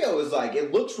Rio is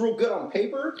it looks real good on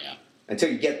paper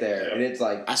until you get there, and it's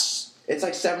it's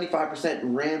 75%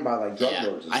 ran by drug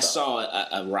lords. And stuff. I saw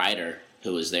a writer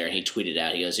who was there, and he tweeted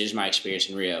out. He goes, "Here's my experience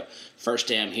in Rio. First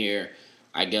day I'm here,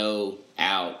 I go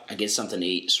out, I get something to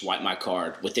eat, swipe my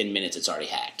card. Within minutes, it's already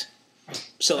hacked."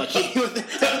 So the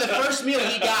first meal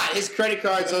he got, his credit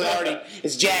card's already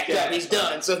is jacked up. He's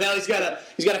done. So now he's got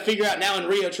to figure out now in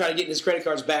Rio try to get his credit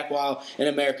cards back while in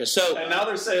America. So and now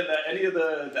they're saying that any of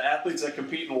the athletes that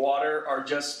compete in water are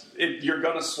you're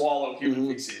gonna swallow human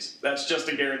feces. That's just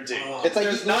a guarantee. It's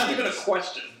there's not even a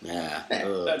question. Yeah,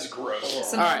 That's gross.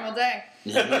 It's a normal day.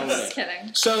 Just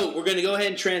kidding. So we're going to go ahead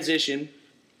and transition.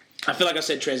 I feel like I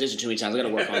said transition too many times. I got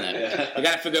to work on that. I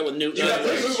got to figure out what new. Move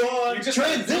on. You just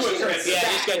transition. Yeah,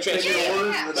 just got transition.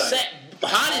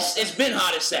 It's been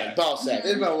hot as sack, ball sack.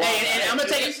 It's been a while. And I'm gonna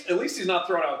take it. At least he's not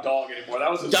throwing out dog anymore. That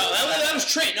was that was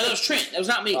Trent. No, that was Trent. That was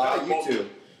not me. You too.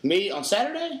 Me on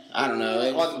Saturday? I don't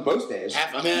know. On most days.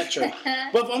 That's true.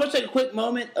 But I'm going to take a quick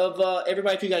moment of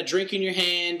everybody, if you got a drink in your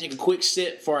hand, take a quick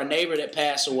sip for our neighbor that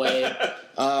passed away.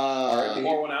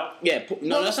 Pour one out? Yeah.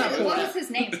 No, that's not pouring What out. was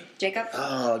his name? Jacob?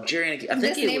 Oh, Jerry. I think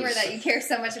this neighbor that you care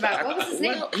so much about. What was his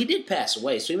name? Well, he did pass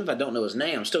away, so even if I don't know his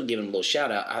name, I'm still giving him a little shout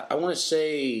out. I want to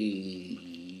say,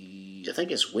 I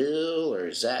think it's Will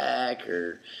or Zach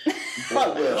or.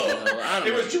 Probably Will. I don't know.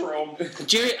 It was Jerome.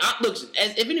 Jerry, look,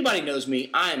 if anybody knows me,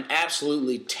 I am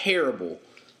absolutely terrible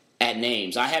at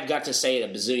names. I have got to say it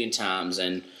a bazillion times,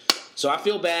 and so I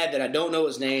feel bad that I don't know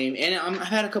his name. And I've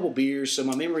had a couple beers, so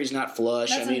my memory's not flush.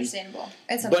 That's understandable.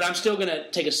 But I'm still going to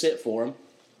take a sip for him.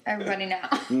 Everybody now.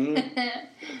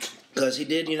 Because he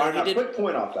did, Quick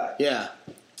point off that. Yeah.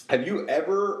 Have you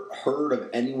ever heard of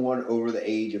anyone over the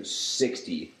age of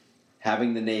 60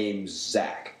 having the name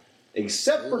Zach?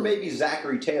 Except for maybe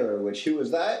Zachary Taylor, who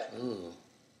is that? Ooh.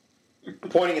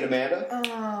 Pointing at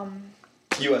Amanda.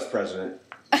 U.S. President.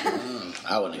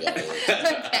 I wouldn't have got it.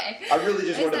 Okay. I really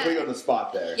just wanted to put you on the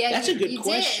spot there. Yeah, That's a good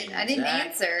question. Did. I didn't Zach.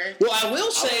 answer. Well, I will I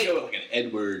say. would go with an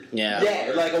Edward.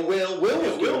 Yeah, like a Will.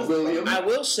 William. I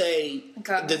will say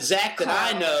the Zach that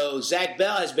I know, Zach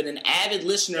Bell, has been an avid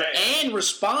listener and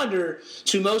responder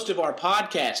to most of our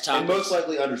podcast topics. And most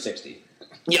likely under 60.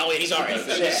 Yeah, he's all right.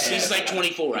 He's like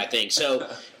 24, I think. So,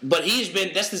 but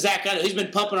that's the Zach I know. He's been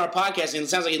pumping our podcast, and it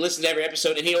sounds like he listens to every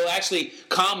episode, and he'll actually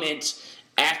comment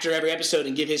after every episode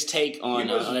and give his take on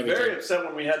everything. He was very upset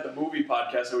when we had the movie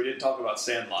podcast that we didn't talk about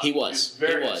Sandlot. He was.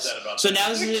 Very upset about so that. now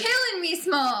this You're is killing me,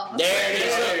 Small. There it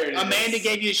is. There it is. Amanda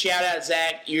gave you a shout out,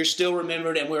 Zach. You're still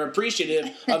remembered, and we're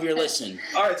appreciative of your listen.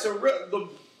 All right, so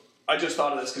I just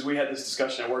thought of this because we had this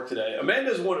discussion at work today.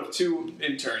 Amanda's one of 2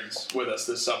 interns with us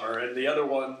this summer, and the other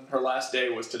one, her last day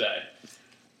was today.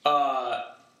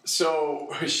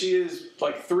 So she is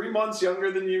like 3 months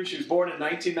younger than you. She was born in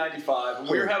 1995. And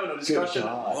we were having a discussion.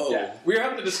 Yeah, we were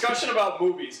having a discussion about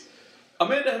movies.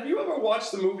 Amanda, have you ever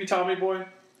watched the movie Tommy Boy? Okay.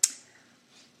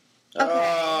 I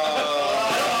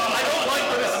don't like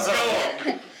where this is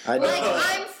going.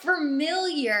 I'm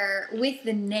familiar with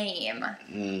the name,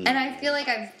 and I feel like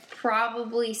I've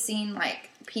probably seen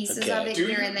pieces of it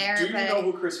here and there. Do you know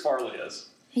who Chris Farley is?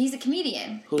 He's a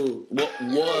comedian. Who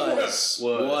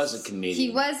was a comedian.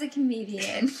 He was a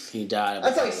comedian. He died.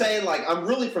 That's like saying, I'm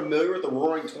really familiar with the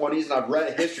Roaring Twenties and I've read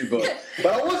a history book,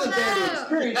 but I wasn't there to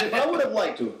experience it, but I would have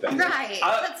liked to have been. Right.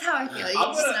 That's how I feel.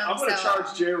 I'm going to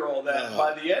charge J-Roll that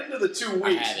by the end of the 2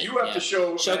 weeks, you have to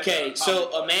show... Okay,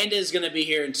 so Amanda's going to be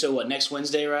here until, next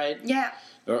Wednesday, right? Yeah.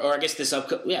 Or I guess this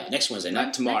next Wednesday,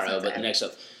 not tomorrow, but the next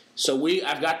up. So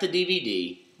I've got the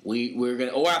DVD. We're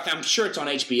gonna, or I'm sure it's on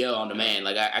HBO on demand.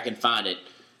 I can find it.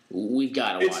 We've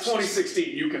got to watch. It's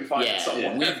 2016. You can find it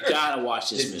somewhere. We've got to watch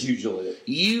this. It's usually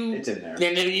it's in there.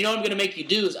 And then you know what I'm going to make you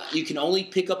do is you can only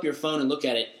pick up your phone and look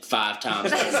at it 5 times.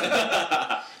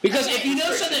 Because if you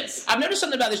know something, I've noticed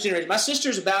something about this generation. My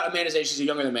sister's about Amanda's age. She's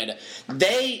younger than Amanda.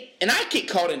 And I get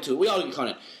caught into it. We all get caught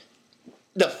in it.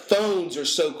 the phones are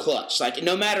so clutch. Like,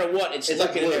 no matter what, it's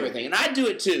looking at everything. And I do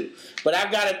it too. But I've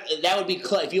got to, that would be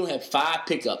clutch if you only have 5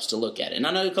 pickups to look at it. And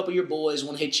I know a couple of your boys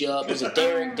want to hit you up. Is it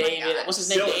Derek, David? What's his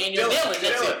name? Daniel? Dylan.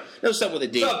 That's it. No, something with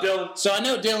a D. What's up, Dylan? So I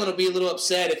know Dylan will be a little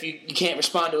upset if you can't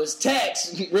respond to his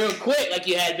text real quick like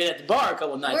you had been at the bar a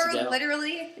couple of nights ago. We're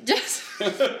literally just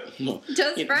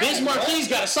Vince friends. Marquis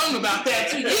got a song about that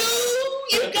too.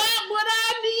 You got what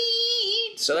I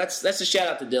need. So that's a shout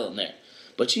out to Dylan there.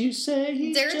 But you say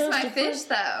he's Derek's just my a fish,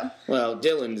 though. Well,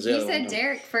 Dylan's the You other said one.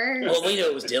 Derek first. Well, we know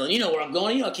it was Dylan. You know where I'm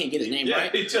going. You know I can't get his name Yeah,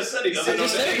 right. he just said he doesn't know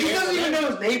his name. He doesn't even know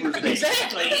his neighbor's name.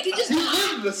 Exactly. He just He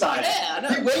lives beside Yeah, I know.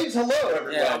 He waves hello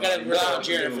every Yeah, I time. gotta rely on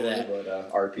Jared for that.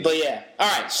 But, RP. But yeah.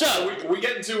 All right. So We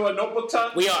get into a notebook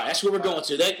time? we are. That's where we're going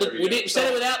to. We didn't say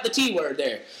it without the T word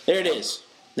there. There it is.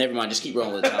 Never mind. Just keep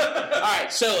rolling with the time. All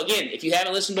right. So again, if you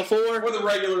haven't listened before, For the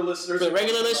regular listeners. for the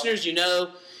regular listeners, you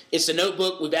know. It's a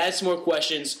notebook. We've added some more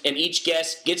questions, and each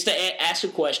guest gets to ask a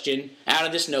question out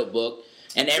of this notebook,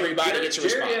 and everybody gets a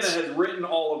response. Jerry has written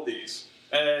all of these,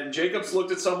 and Jacob's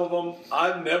looked at some of them.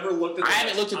 I've never looked at them. I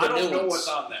haven't looked at the new ones. I don't know what's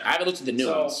on there. I haven't looked at the new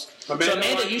ones. So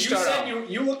Amanda, you start off.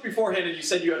 You looked beforehand, and you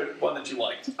said you had one that you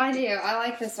liked. I do. I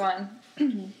like this one.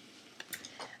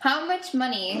 How much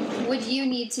money would you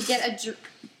need to get a...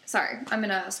 Sorry, I'm going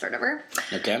to start over.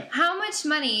 Okay. How much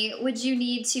money would you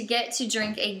need to get to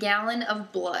drink a gallon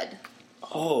of blood?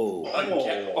 Oh.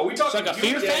 Are we talking It's like a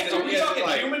fear factor? Are we talking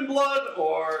human blood,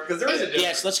 or because there is a difference?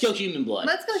 Yes, let's go human blood.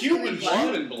 Let's go human blood.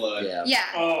 Human blood. Yeah. Yeah.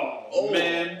 Oh,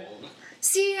 man.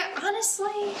 See, honestly,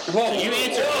 Whoa, You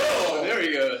answer. Oh, there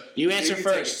you go. You answer can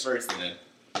take it first. first then.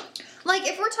 like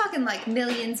if we're talking like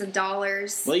millions of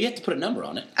dollars, Well, you have to put a number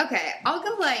on it. okay, I'll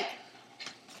go like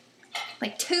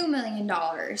 $2 million.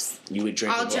 You would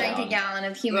drink. I'll drink a gallon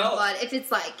of human Well- blood if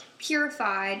it's like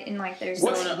purified and like there's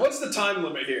What's the time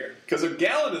limit here? Because a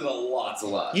gallon is a lot. That's a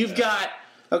lot. You've got.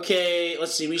 Okay,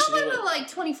 let's see. We How should do about it. like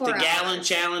 24 The hours? gallon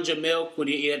challenge of milk. Would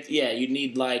you? Yeah, you'd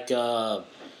need like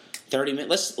 30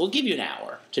 minutes. We'll give you an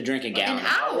hour to drink a gallon. An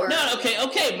hour? No, okay.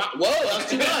 Whoa, that was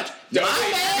too much. Don't My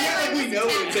we- bad. we know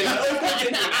what it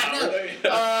takes.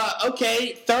 I know.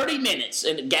 Okay, 30 minutes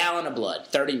and a gallon of blood.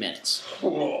 30 minutes.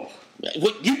 Whoa.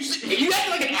 What, you acted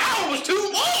like an hour was too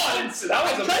long.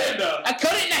 That was Amanda. I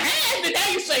cut it in half, and now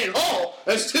you're saying, "Oh,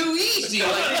 that's too easy." I'm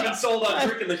not even sold on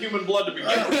drinking the human blood to begin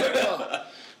with.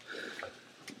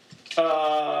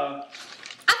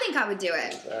 I think I would do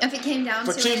it if it came down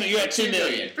For to 2 it. million, you had 2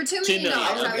 million. For $2 $2 million, million,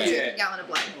 I would okay. drink a gallon of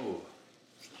blood. Oh.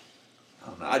 I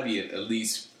don't know. I'd be at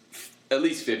least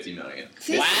 50 million.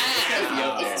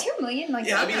 Wow. Is $2 million like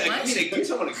Yeah, not I mean, that like, much? you're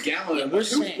talking about a gallon. Yeah, of we're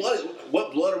whose saying- blood?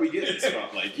 What blood are we getting this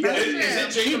from? Like, you That's gotta- true.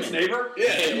 Is it Jacob's neighbor?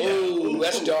 Yeah. Ooh,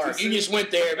 that's dark. You just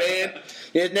went there, man.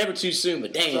 It's never too soon,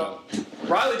 but damn. So,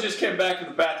 Riley just came back from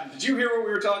the bathroom. Did you hear what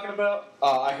we were talking about?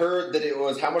 I heard that it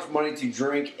was how much money to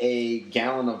drink a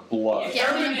gallon of blood.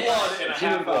 Yeah. Human blood in a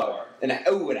Human half blood. hour. In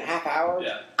a half hour?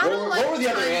 Yeah. I What don't were, like what were the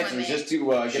other time answers? limit. Just to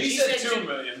get She said 2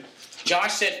 million.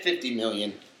 Josh said 50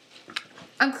 million.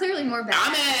 I'm clearly more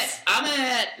balanced.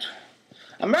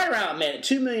 I'm right around, man. At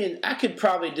 2 million, I could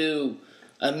probably do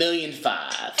 $1.5 million.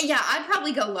 Yeah, I'd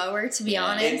probably go lower, to be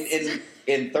honest.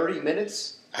 in 30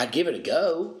 minutes? I'd give it a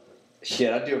go.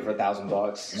 Shit, I'd do it for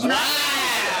 $1,000.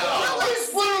 Wow!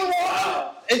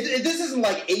 Wow. This isn't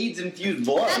like AIDS-infused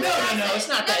blood. That's what I no, said. it's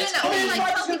not that. It's No, I mean, it's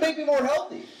like, just gonna make me more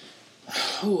healthy.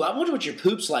 Ooh, I wonder what your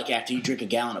poop's like after you drink a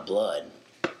gallon of blood.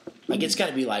 Like, it's got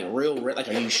to be like real, like,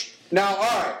 are you... Now, all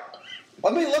right.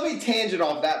 Let me tangent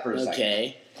off that for a second.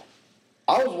 Okay.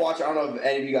 I was watching. I don't know if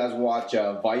any of you guys watch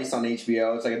Vice on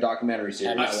HBO. It's like a documentary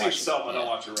series. Not I've seen watching. some. I don't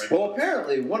watch it regularly. Well,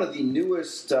 apparently, one of the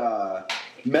newest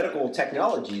medical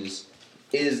technologies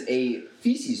is a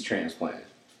feces transplant.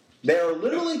 They are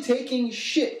literally taking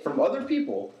shit from other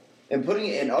people and putting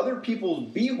it in other people's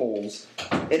beeholes,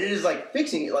 and it is like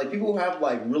fixing it. Like people who have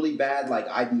like really bad like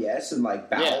IBS and like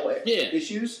bowel Yeah.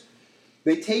 issues,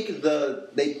 they take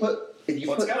they put. If you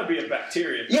Well, put, it's got to be a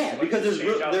bacteria. yeah, because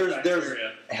Change out the there's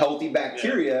bacteria. healthy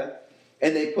bacteria,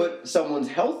 and they put someone's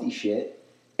healthy shit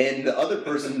in the other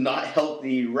person's not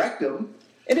healthy rectum,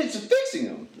 and it's fixing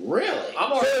them. Really? I'm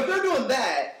So already. if they're doing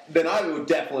that, then I would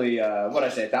definitely what I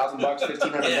say, $1,000,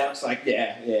 $1,500, like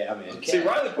yeah, I'm in. Okay. See,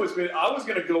 Riley puts me. I was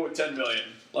gonna go with 10 million.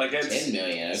 Like it's, 10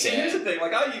 million, See, here's the thing.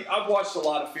 Like I've watched a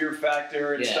lot of Fear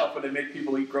Factor and Yeah. stuff when they make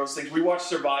people eat gross things. We watch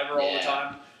Survivor all the Yeah.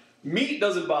 time. Meat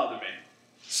doesn't bother me.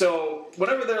 So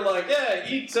whenever they're like, yeah,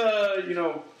 eat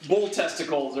bull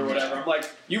testicles or whatever, I'm like,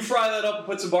 you fry that up and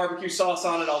put some barbecue sauce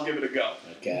on it, I'll give it a go.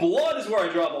 Okay. Blood is where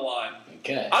I draw the line.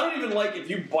 Okay. I don't even like if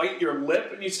you bite your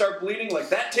lip and you start bleeding. Like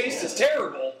that taste is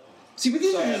terrible. See, but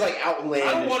these So, are just like outlandish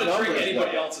I don't want to drink numbers,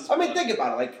 anybody though. else's I mean, blood. think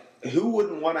about it. Like who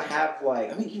wouldn't want to have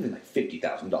even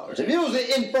 $50,000? If it was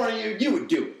in front of you, you would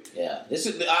do it. Yeah,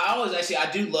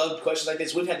 I do love questions like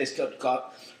this. We've had this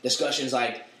discussions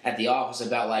like at the office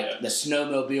about the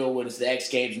snowmobile when it's the X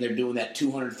Games and they're doing that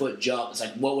 200-foot jump. It's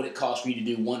like, what would it cost for you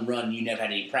to do one run and you never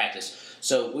had any practice?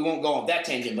 So we won't go on that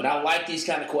tangent, but I like these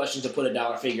kind of questions to put a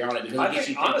dollar figure on it because it gets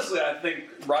you thinking. Honestly, I think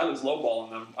Riley's lowballing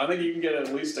them. I think you can get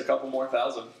at least a couple more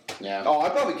thousand. Yeah. Oh, I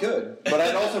probably could, but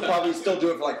I'd also probably still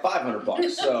do it for $500.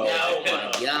 So. Oh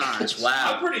my gosh!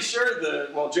 Wow. I'm pretty sure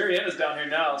Jerry Ann is down here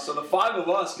now, so the five of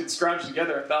us could scrounge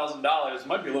together $1,000.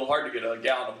 Might be a little hard to get a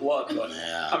gallon of blood, but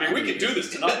we could do this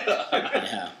tonight.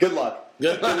 Yeah. Good luck.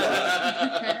 Good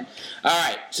luck. All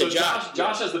right. So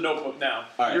Josh has the notebook now.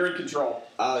 All right. You're in control.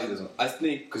 I like this one. I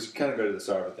think, because you kind of go to the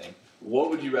Survivor thing, what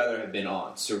would you rather have been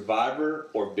on, Survivor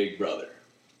or Big Brother?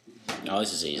 Oh,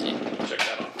 this is easy. Check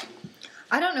that out.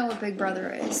 I don't know what Big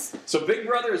Brother is. So Big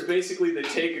Brother is basically they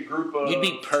take a group of You'd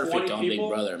be perfect 20 on people.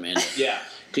 Big Brother, man. Yeah.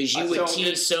 Because you would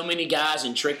tease so many guys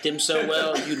and trick them so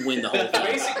well, you'd win the whole thing.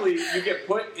 Basically, you get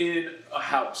put in a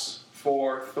house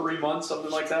for 3 months,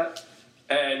 something like that,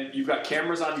 and you've got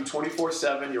cameras on you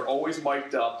 24/7. You're always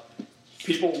mic'd up.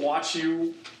 People watch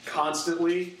you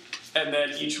constantly, and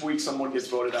then each week someone gets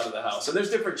voted out of the house. And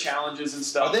there's different challenges and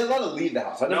stuff. Are they allowed to leave the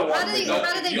house? I No, know. How do they vote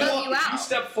you If you out?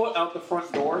 step foot out the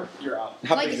front door, you're out.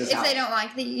 How Like, big is if this house? they don't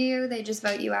like you, they just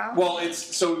vote you out? Well,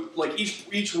 it's so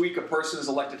each week a person is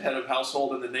elected head of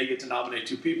household, and then they get to nominate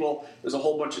 2 people. There's a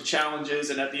whole bunch of challenges,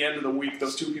 and at the end of the week,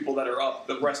 those 2 people that are up,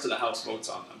 the rest of the house votes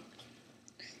on them.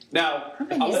 Now, I'm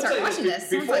gonna start watching this.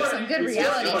 Sounds like some good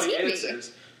reality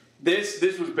TV.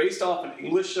 This was based off an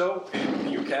English show in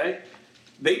the UK.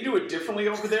 They do it differently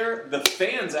over there. The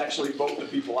fans actually vote the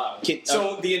people out.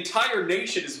 So the entire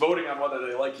nation is voting on whether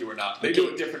they like you or not. They do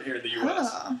it different here in the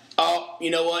U.S. Oh, you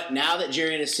know what? Now that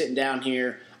Jerry is sitting down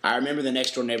here, I remember the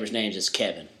next door neighbor's name is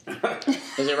Kevin.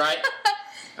 Is it right?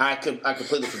 I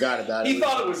completely forgot about it. He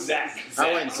thought it was Zach.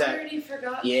 I went Zach. I already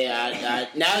forgot. Yeah,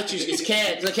 now that it's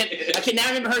Kev. I can now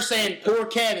remember her saying "poor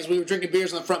Kev" as we were drinking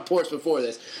beers on the front porch before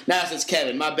this. Now it's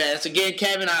Kevin. My bad. That's again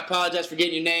Kevin. I apologize for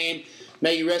getting your name.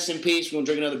 May you rest in peace. We're gonna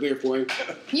drink another beer for you.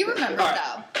 You remembered,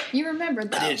 though. You remembered,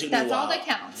 though. I did, it took me a That's all while. that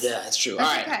counts. Yeah, that's true. That's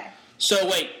all right. okay. So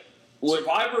wait.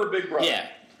 Survivor or Big Brother? Yeah.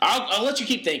 I'll let you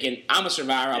keep thinking. I'm a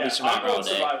Survivor. I'll be Survivor I'm going all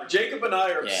day. Survivor. Jacob and I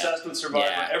are obsessed with Survivor.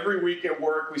 Yeah. Every week at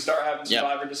work, we start having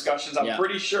Survivor discussions. I'm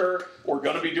pretty sure we're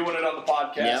going to be doing it on the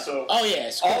podcast. Yep. So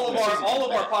yes. all of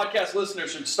our podcast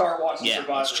listeners should start watching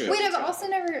Survivor. That's true. Wait, I've also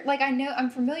never I'm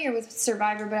familiar with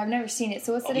Survivor, but I've never seen it.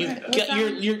 So what's the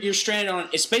difference? You're stranded on.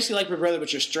 It's basically like Big Brother,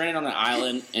 but you're stranded on an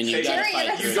island and you got to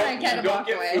fight. You don't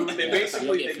get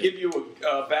food. They give you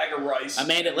a bag of rice.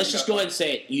 Amanda, let's just go ahead and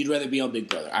say it. You'd rather be on Big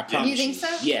Brother. I promise. You think so?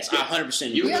 Yes,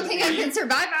 100%. You don't think I can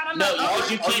survive out on my own? No,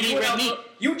 because you can't eat red meat.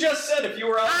 You just said if you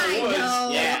were out in the woods. know.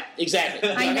 Yeah, exactly.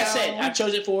 Like I I said, I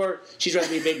chose it for her. She's rather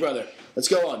be Big Brother. Let's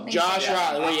go on. Josh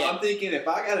Riley, where you I'm at? thinking if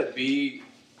I gotta be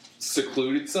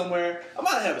secluded somewhere, I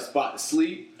might have a spot to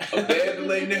sleep, a bed to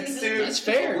lay next to, That's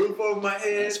fair. a roof over my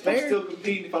head. That's I'm fair. still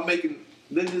competing. If I'm making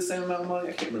literally the same amount of money,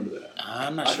 I can't remember that.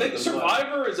 I'm not I sure. think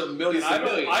Survivor is $1 million. It's $1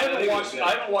 million. I haven't I watched. think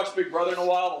I haven't watched Big Brother in a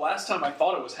while. The last time I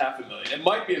thought it was $500,000. It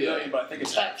might be $1 million, but I think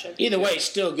it's half. Either way, it's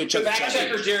still a good chunk of Fact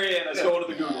checker change. Jerry Ann is going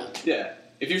to the Google. Yeah.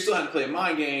 If you're still having to play a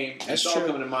mind game, That's it's all true.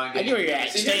 coming to mind I game. get where you're at.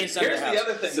 See, Stay here's inside the the house.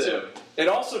 other thing So- too. It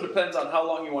also depends on how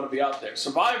long you want to be out there.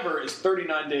 Survivor is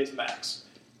 39 days max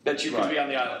that you can be on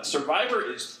the island. Survivor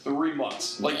is 3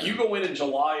 months. Like you go in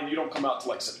July and you don't come out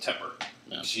till like September.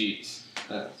 Jeez.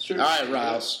 That's true. All right,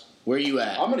 Riles, where you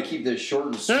at? I'm going to keep this short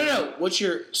and sweet. No. What's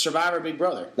your Survivor Big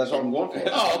Brother? That's what I'm going for.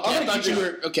 Oh, okay. I I'm gonna thought keep you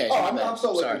this- were okay. Oh, my I'm bad.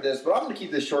 still looking Sorry. at this, but I'm going to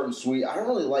keep this short and sweet. I don't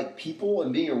really like people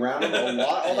and being around them a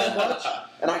lot, all that much,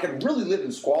 and I can really live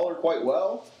in squalor quite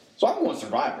well. So I'm going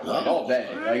Survivor all day.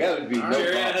 Like that would be no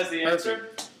Jerry Ann problem. has the answer.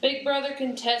 Big Brother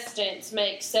contestants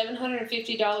make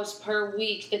 $750 per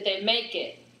week that they make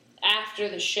it after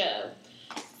the show.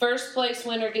 First place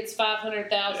winner gets $500,000.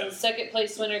 Yeah. Second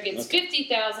place winner gets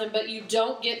 $50,000, but you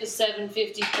don't get the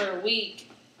 $750 per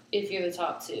week if you're the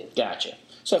top 2. Gotcha.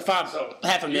 So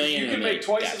half a million. You can make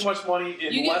twice as much money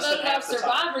in You get less than voted out half the time.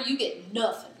 Survivor, you get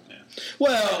nothing.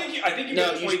 Well, I think you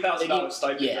get a $20,000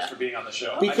 stipend just for being on the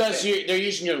show. because they're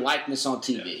using your likeness on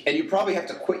TV. And you probably have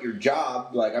to quit your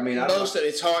job. Like, I mean, I don't Most of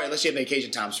it's hard unless you have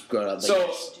vacation time growing up. So,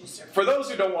 for those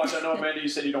who don't watch, I know Amanda, you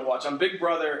said you don't watch. On Big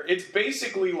Brother, it's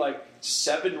basically like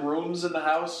 7 rooms in the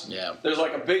house. Yeah. There's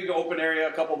like a big open area,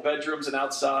 a couple bedrooms, and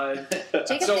outside. Jacob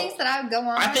thinks that I would go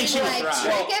on. I think she would and, like, thrive.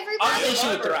 trick Well, everybody. I think she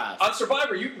would thrive. On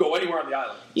Survivor, you can go anywhere on the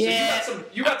island. Yeah. So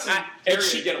you got some area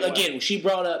to get away. Again, she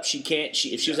brought up if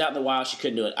she was out in the wild, she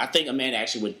couldn't do it. I think Amanda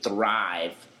actually would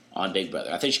thrive on Big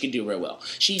Brother. I think she could do real well.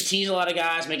 She tease a lot of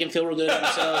guys, make them feel real good about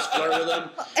themselves, flirt with them,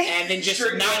 and then just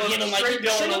not give them like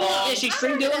string along. Yeah, she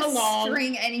string Dylan along.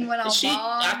 String anyone along.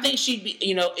 I think she'd be.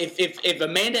 If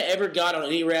Amanda ever got on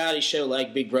any reality show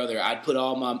like Big Brother, I'd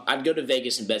go to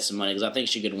Vegas and bet some money because I think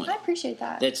she could win. I appreciate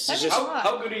that. That's just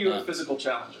how good are you at physical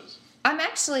challenges? I'm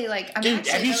actually Dude,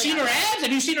 have you seen her abs?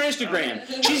 Have you seen her Instagram?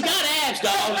 She's got abs,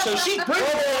 dog. So she's pretty.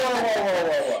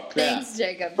 Whoa. Thanks,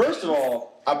 Jacob. First of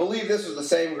all, I believe this was the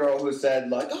same girl who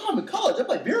said, like, I'm in college, I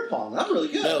play beer pong, I'm really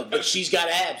good. No, but she's got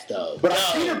abs, though. But I've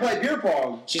seen her play beer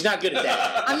pong. She's not good at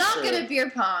that. I'm not good at beer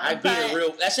pong. I beat her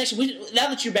real. That's actually now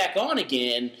that you're back on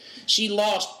again, she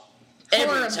lost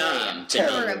every time.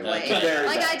 Horribly.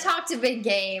 I talked a big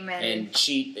game and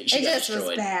she it got just destroyed.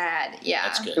 was bad. Yeah,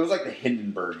 that's good. It was like the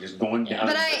Hindenburg just going down.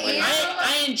 But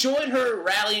I enjoyed her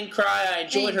rallying cry. I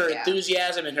enjoyed her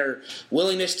enthusiasm and her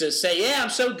willingness to say, "Yeah, I'm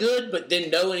so good," but then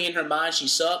knowing in her mind she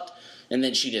sucked, and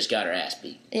then she just got her ass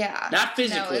beat. Yeah, not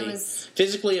physically,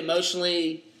 physically,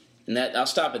 emotionally. And I'll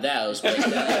stop at that.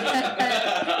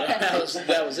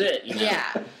 That was it. You know?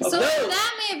 Yeah. So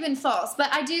that may have been false, but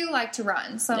I do like to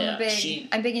run, so I'm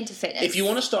big into fitness. If you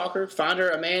want to stalk her, find her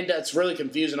Amanda. It's really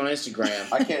confusing on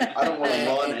Instagram. I don't want to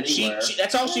run anywhere.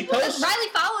 That's all she posts. Riley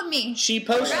followed me. She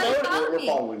posts We're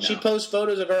following now. She posts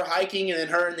photos of her hiking and then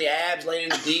her in the abs laying in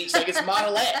the beach. Like it's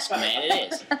Model-esque, man.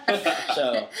 It is.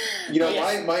 So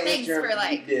my Thanks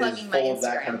Instagram for, is full of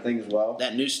that kind of thing as well.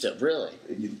 That new stuff, really.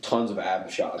 Tons of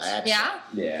ab shots.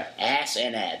 Yeah. Ass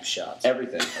and ab shots.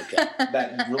 Everything. Okay.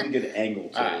 That really good angle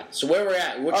too. All right. So where we're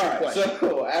at? What's your question?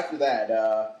 So after that,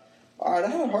 all right, I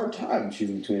had a hard time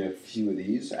choosing between a few of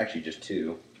these. Actually, just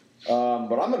two.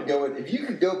 But I'm going to go with, if you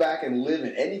could go back and live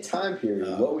in any time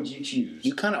period, what would you choose?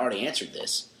 You kind of already answered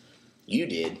this. You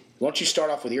did. Why don't you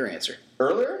start off with your answer?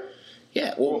 Earlier?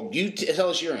 Yeah. Well, you tell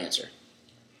us your answer.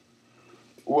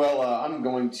 Well, I'm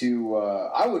going to,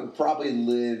 I would probably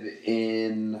live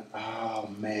in,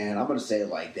 I'm going to say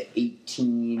like the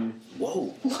 18...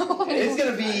 Whoa. It's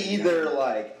going to be either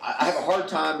like, I have a hard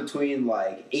time between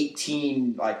like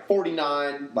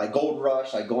 49, like Gold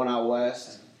Rush, like going out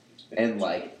west, and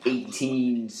like early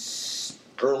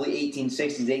 1860s,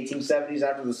 1870s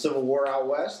after the Civil War out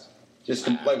west. Just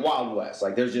like Wild West.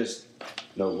 Like there's just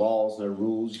no laws, no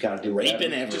rules. You kind of do whatever.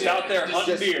 Raping everything. Just out there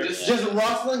hunting deer. Just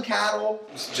rustling cattle.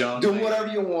 Doing whatever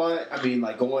you want. I mean,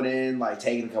 like going in, like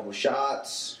taking a couple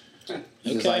shots.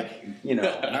 Just like, All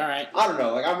right. I don't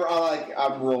know. Like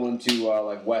I'm real into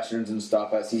like westerns and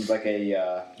stuff. That seems like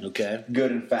a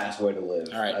good and fast way to live.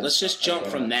 All right. Let's just jump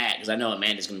from that because I know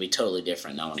Amanda's going to be totally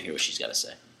different. And I want to hear what she's got to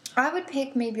say. I would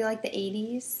pick maybe like the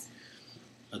 80s.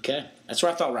 Okay. That's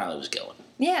where I thought Riley was going.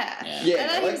 Yeah. I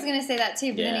thought he was going to say that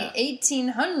too, but then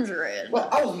 1800. Well,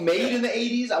 I was made in the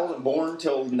 80s. I wasn't born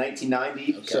until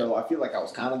 1990, so I feel like I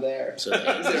was kind of there. So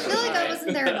I feel like I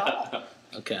wasn't there at all.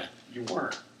 Okay. You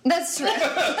weren't. That's true.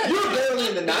 You were barely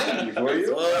in the 90s, were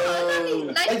you?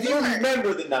 Whoa. Like, do you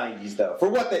remember the 90s, though? For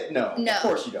what they... No, of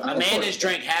course you don't. Amanda's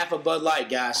drank half a Bud Light,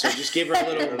 guys, so just give her a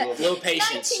little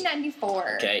patience.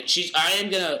 1994. Okay. I am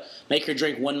going to make her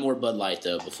drink one more Bud Light,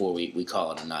 though, before we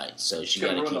call it a night. So she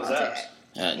got to keep...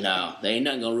 no, they ain't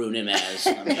nothing going to ruin them abs.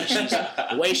 I mean,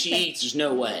 the way she eats, there's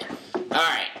no way. All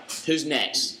right. Who's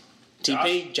next?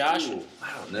 TP? Josh? Ooh,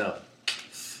 I don't know.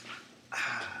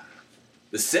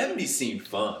 The 70s seemed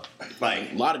fun.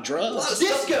 Like a lot of drugs.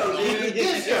 Disco, dude.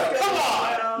 Disco. Come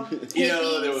on.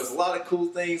 There was a lot of cool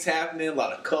things happening, a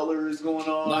lot of colors going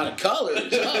on. A lot of colors.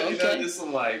 Oh, okay. Just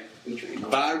some like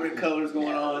vibrant colors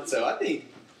going on. So I like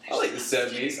the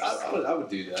 70s. I would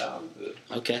do that.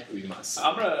 Okay. Would be my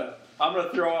I'm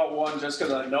gonna throw out one just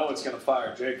because I know it's gonna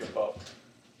fire Jacob up.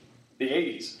 The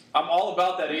 80s. I'm all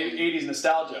about that 80s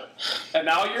nostalgia. And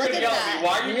now you're going to yell at me.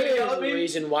 Why are you going to yell at me? The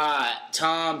reason why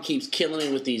Tom keeps killing me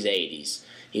with these 80s.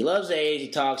 He loves the 80s. He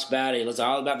talks about it. He loves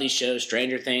all about these shows,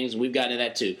 Stranger Things. We've gotten into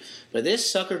that too. But this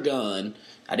sucker gun,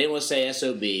 I didn't want to say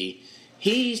SOB,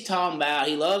 he's talking about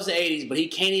he loves the 80s, but he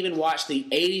can't even watch the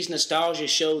 80s nostalgia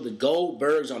show, The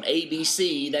Goldbergs on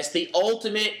ABC. That's the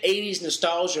ultimate 80s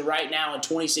nostalgia right now in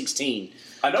 2016.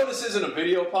 I know this isn't a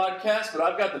video podcast, but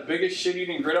I've got the biggest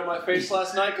shit-eating grin on my face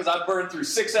last night because I burned through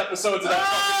 6 episodes of that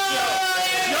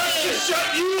fucking show.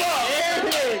 Shut you up! There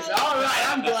it is. All right,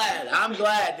 I'm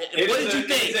glad. What did you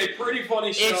think? It's a pretty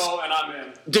funny show, and I'm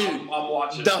in. Dude, I'm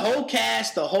watching. The whole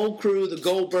cast, the whole crew, the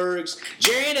Goldbergs.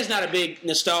 Jerian's not a big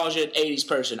nostalgia 80s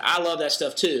person. I love that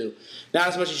stuff too. Not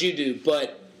as much as you do,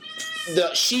 but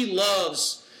she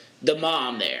loves the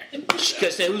mom there.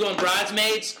 Because who's on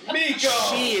Bridesmaids? Miko!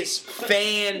 She is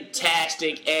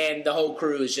fantastic, and the whole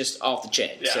crew is just off the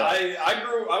chain. Yeah, so.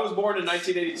 I was born in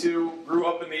 1982, grew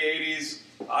up in the 80s,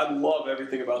 I love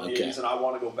everything about the Okay. 80s, and I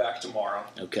want to go back tomorrow.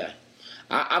 Okay.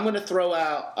 I'm going to throw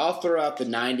out the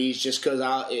 90s just because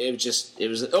it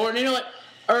was, or you know what?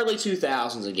 Early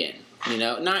 2000s again. You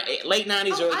know, late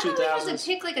 90s, early 2000s. I thought we had to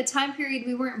pick like a time period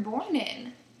we weren't born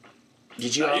in.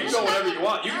 Did you? You can go whatever you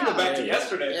want. You can go back to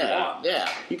yesterday if you want. Yeah.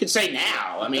 You can say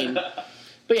now. I mean,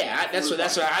 but yeah, that's what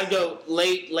I'd go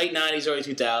late 90s, early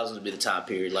 2000s would be the time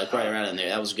period, like right around in there.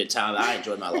 That was a good time. I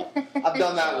enjoyed my life. I've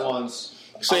done that once.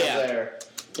 So I was yeah. there.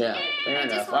 Yeah, fair I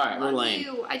enough. just All want right, to we're love lame.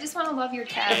 you. I just want to love your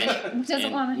cat. He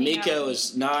doesn't want to hang Miko out.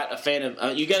 is not a fan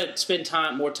of. You got to spend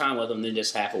more time with him than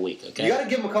just half a week. Okay, You got to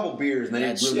give him a couple beers, and then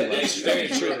that's, he really that's likes very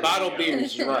it. true. Bottled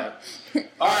beers, you're right.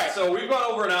 All right, so we've gone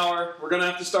over an hour. We're going to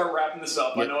have to start wrapping this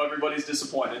up. Yep. I know everybody's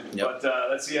disappointed, Yep. but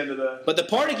that's the end of the... But the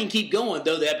party can keep going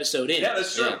though the episode ends. Yeah,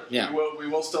 that's true. Yeah. We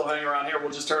will still hang around here.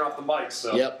 We'll just turn off the mics.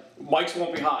 So Yep. mics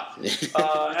won't be hot.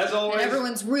 As always, And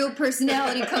everyone's real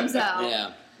personality comes out.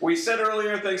 Yeah. we said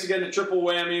earlier, thanks again to Triple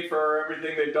Whammy for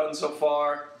everything they've done so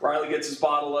far. Riley gets his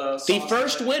bottle of The sauce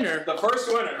first tonight. winner The first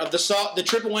winner. of the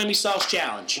triple whammy sauce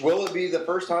challenge. Will it be the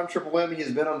first time Triple Whammy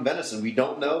has been on venison? We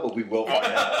don't know, but we will find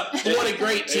out. What a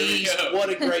great There we tease! go. What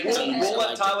a great tease! We'll I let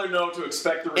liked it. Tyler know to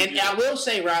expect the review. And I will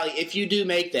say, Riley, if you do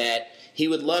make that, he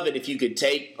would love it if you could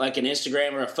take like an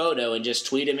Instagram or a photo and just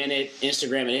tweet him in it,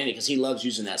 Instagram it in it, because he loves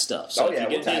using that stuff. So Oh, if yeah, you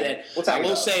we'll can do tag that, it. We'll tag I it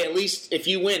will up. say at least if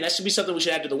you win, that should be something we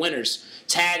should add to the winners.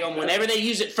 Tag them whenever they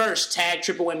use it first. Tag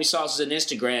Triple Whammy Sauces on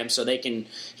Instagram so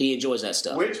he enjoys that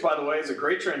stuff. Which, by the way, is a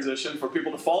great transition for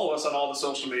people to follow us on all the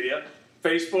social media.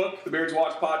 Facebook, The Beards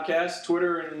Watch Podcast,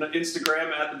 Twitter and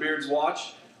Instagram at The Beards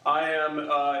Watch. I am,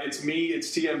 it's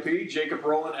TMP, Jacob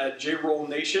Rowland at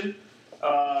JRollNation.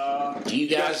 Do you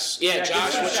guys? Yeah, Josh. give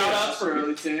us What's a shout yours? out for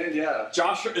Hurley 10, yeah.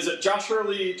 Josh. Is it Josh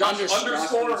Hurley?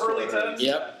 Underscore Hurley 10.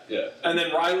 Yep. Yeah. And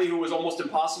then Riley, who was almost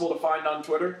impossible to find on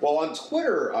Twitter. Well, on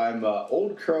Twitter, I'm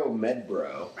Old Crow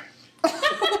Medbro.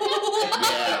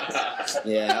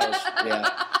 Yeah.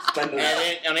 And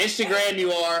then on Instagram,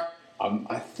 you are.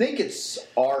 I think it's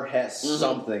R Hess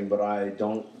something, but I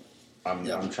don't.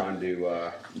 I'm trying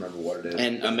to remember what it is.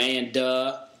 And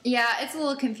Amanda. Yeah, it's a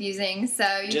little confusing, so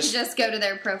you Just- can just go to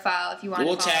their profile if you want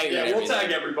We'll to follow tag them. it. We'll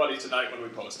tag everybody tonight when we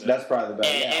post it. That's probably the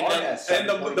best. And R the- Hess. And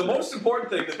the most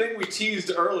important thing, the thing we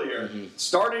teased earlier,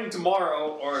 starting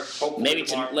tomorrow, or hopefully Maybe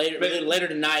tomorrow, later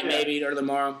tonight, Yeah. maybe, or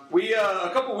tomorrow. We a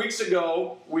couple weeks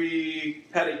ago we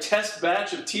had a test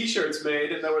batch of T-shirts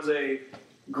made, and there was a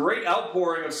great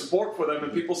outpouring of support for them,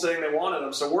 and people saying they wanted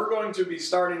them. So we're going to be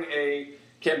starting a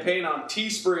campaign on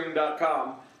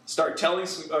Teespring.com. Start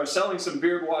selling some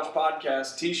Beard Watch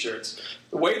Podcast T-shirts.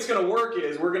 The way it's going to work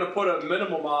is we're going to put a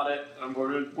minimum on it.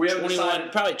 We haven't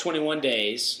decided. Probably 21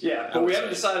 days. Yeah, I but would we haven't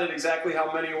say. decided exactly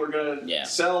how many we're going to Yeah.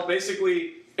 sell.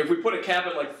 Basically, if we put a cap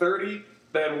at like 30,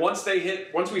 then once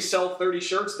we sell 30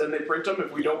 shirts, then they print them.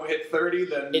 If we don't hit 30,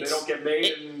 then they It's- don't get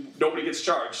made and nobody gets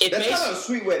charged. It That's basi- kind of a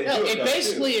sweet way to No, do it. it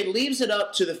basically it leaves it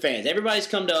up to the fans. Everybody's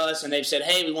come to us and they've said,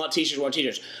 "Hey, we want T-shirts, we want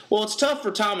T-shirts." Well, it's tough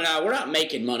for Tom and I. We're not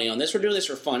making money on this. We're doing this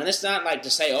for fun, and it's not like to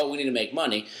say, "Oh, we need to make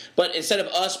money." But instead of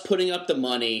us putting up the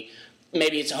money,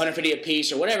 maybe it's $150 a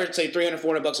piece or whatever, say $300,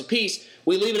 $400 a piece.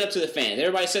 We leave it up to the fans.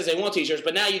 Everybody says they want T-shirts,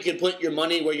 but now you can put your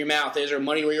money where your mouth is or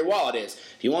money where your wallet is.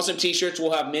 If you want some T-shirts,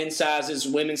 we'll have men's sizes,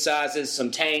 women's sizes,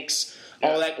 some tanks,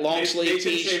 all that long sleeve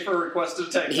Nathan T-shirts. Schaefer requested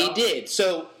a tank He top. did.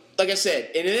 So, like I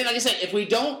said, if we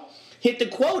don't hit the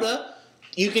quota,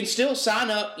 you can still sign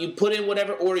up. You put in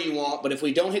whatever order you want, but if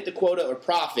we don't hit the quota or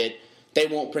profit, they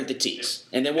won't print the tees,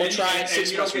 and then we'll And- try and- it 6 and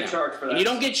you don't months from get now. charged for that. And you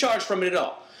don't get charged from it at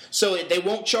all. So they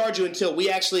won't charge you until we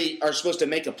actually are supposed to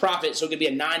make a profit. So it could be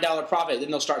a $9 profit. Then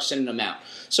they'll start sending them out.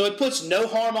 So it puts no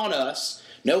harm on us.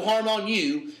 No harm on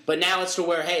you, but now it's to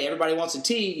where, hey, everybody wants a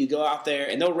tee. You go out there,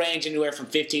 and they'll range anywhere from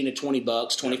 $15 to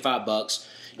 $20, $25.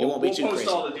 It won't be We'll too post crazy.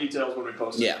 all the details when we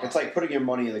post it. Yeah. It's like putting your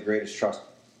money in the greatest trust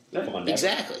fund ever.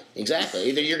 Exactly.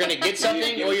 Either you're going to get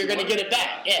something or you're going to get it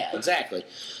back. Yeah, exactly.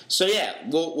 So yeah,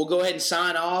 we'll go ahead and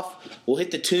sign off. We'll hit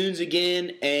the tunes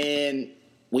again, and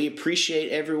we appreciate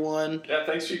everyone. Yeah,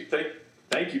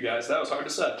 thank you guys. That was hard to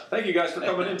say. Thank you guys for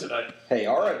coming in tonight. Hey,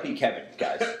 R.I.P. Kevin,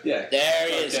 guys. Yeah. There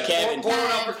he is, Okay. Kevin. Pour it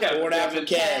out for Kevin. Pour it out for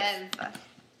Kev. Kev.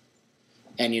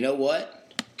 And you know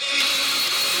what?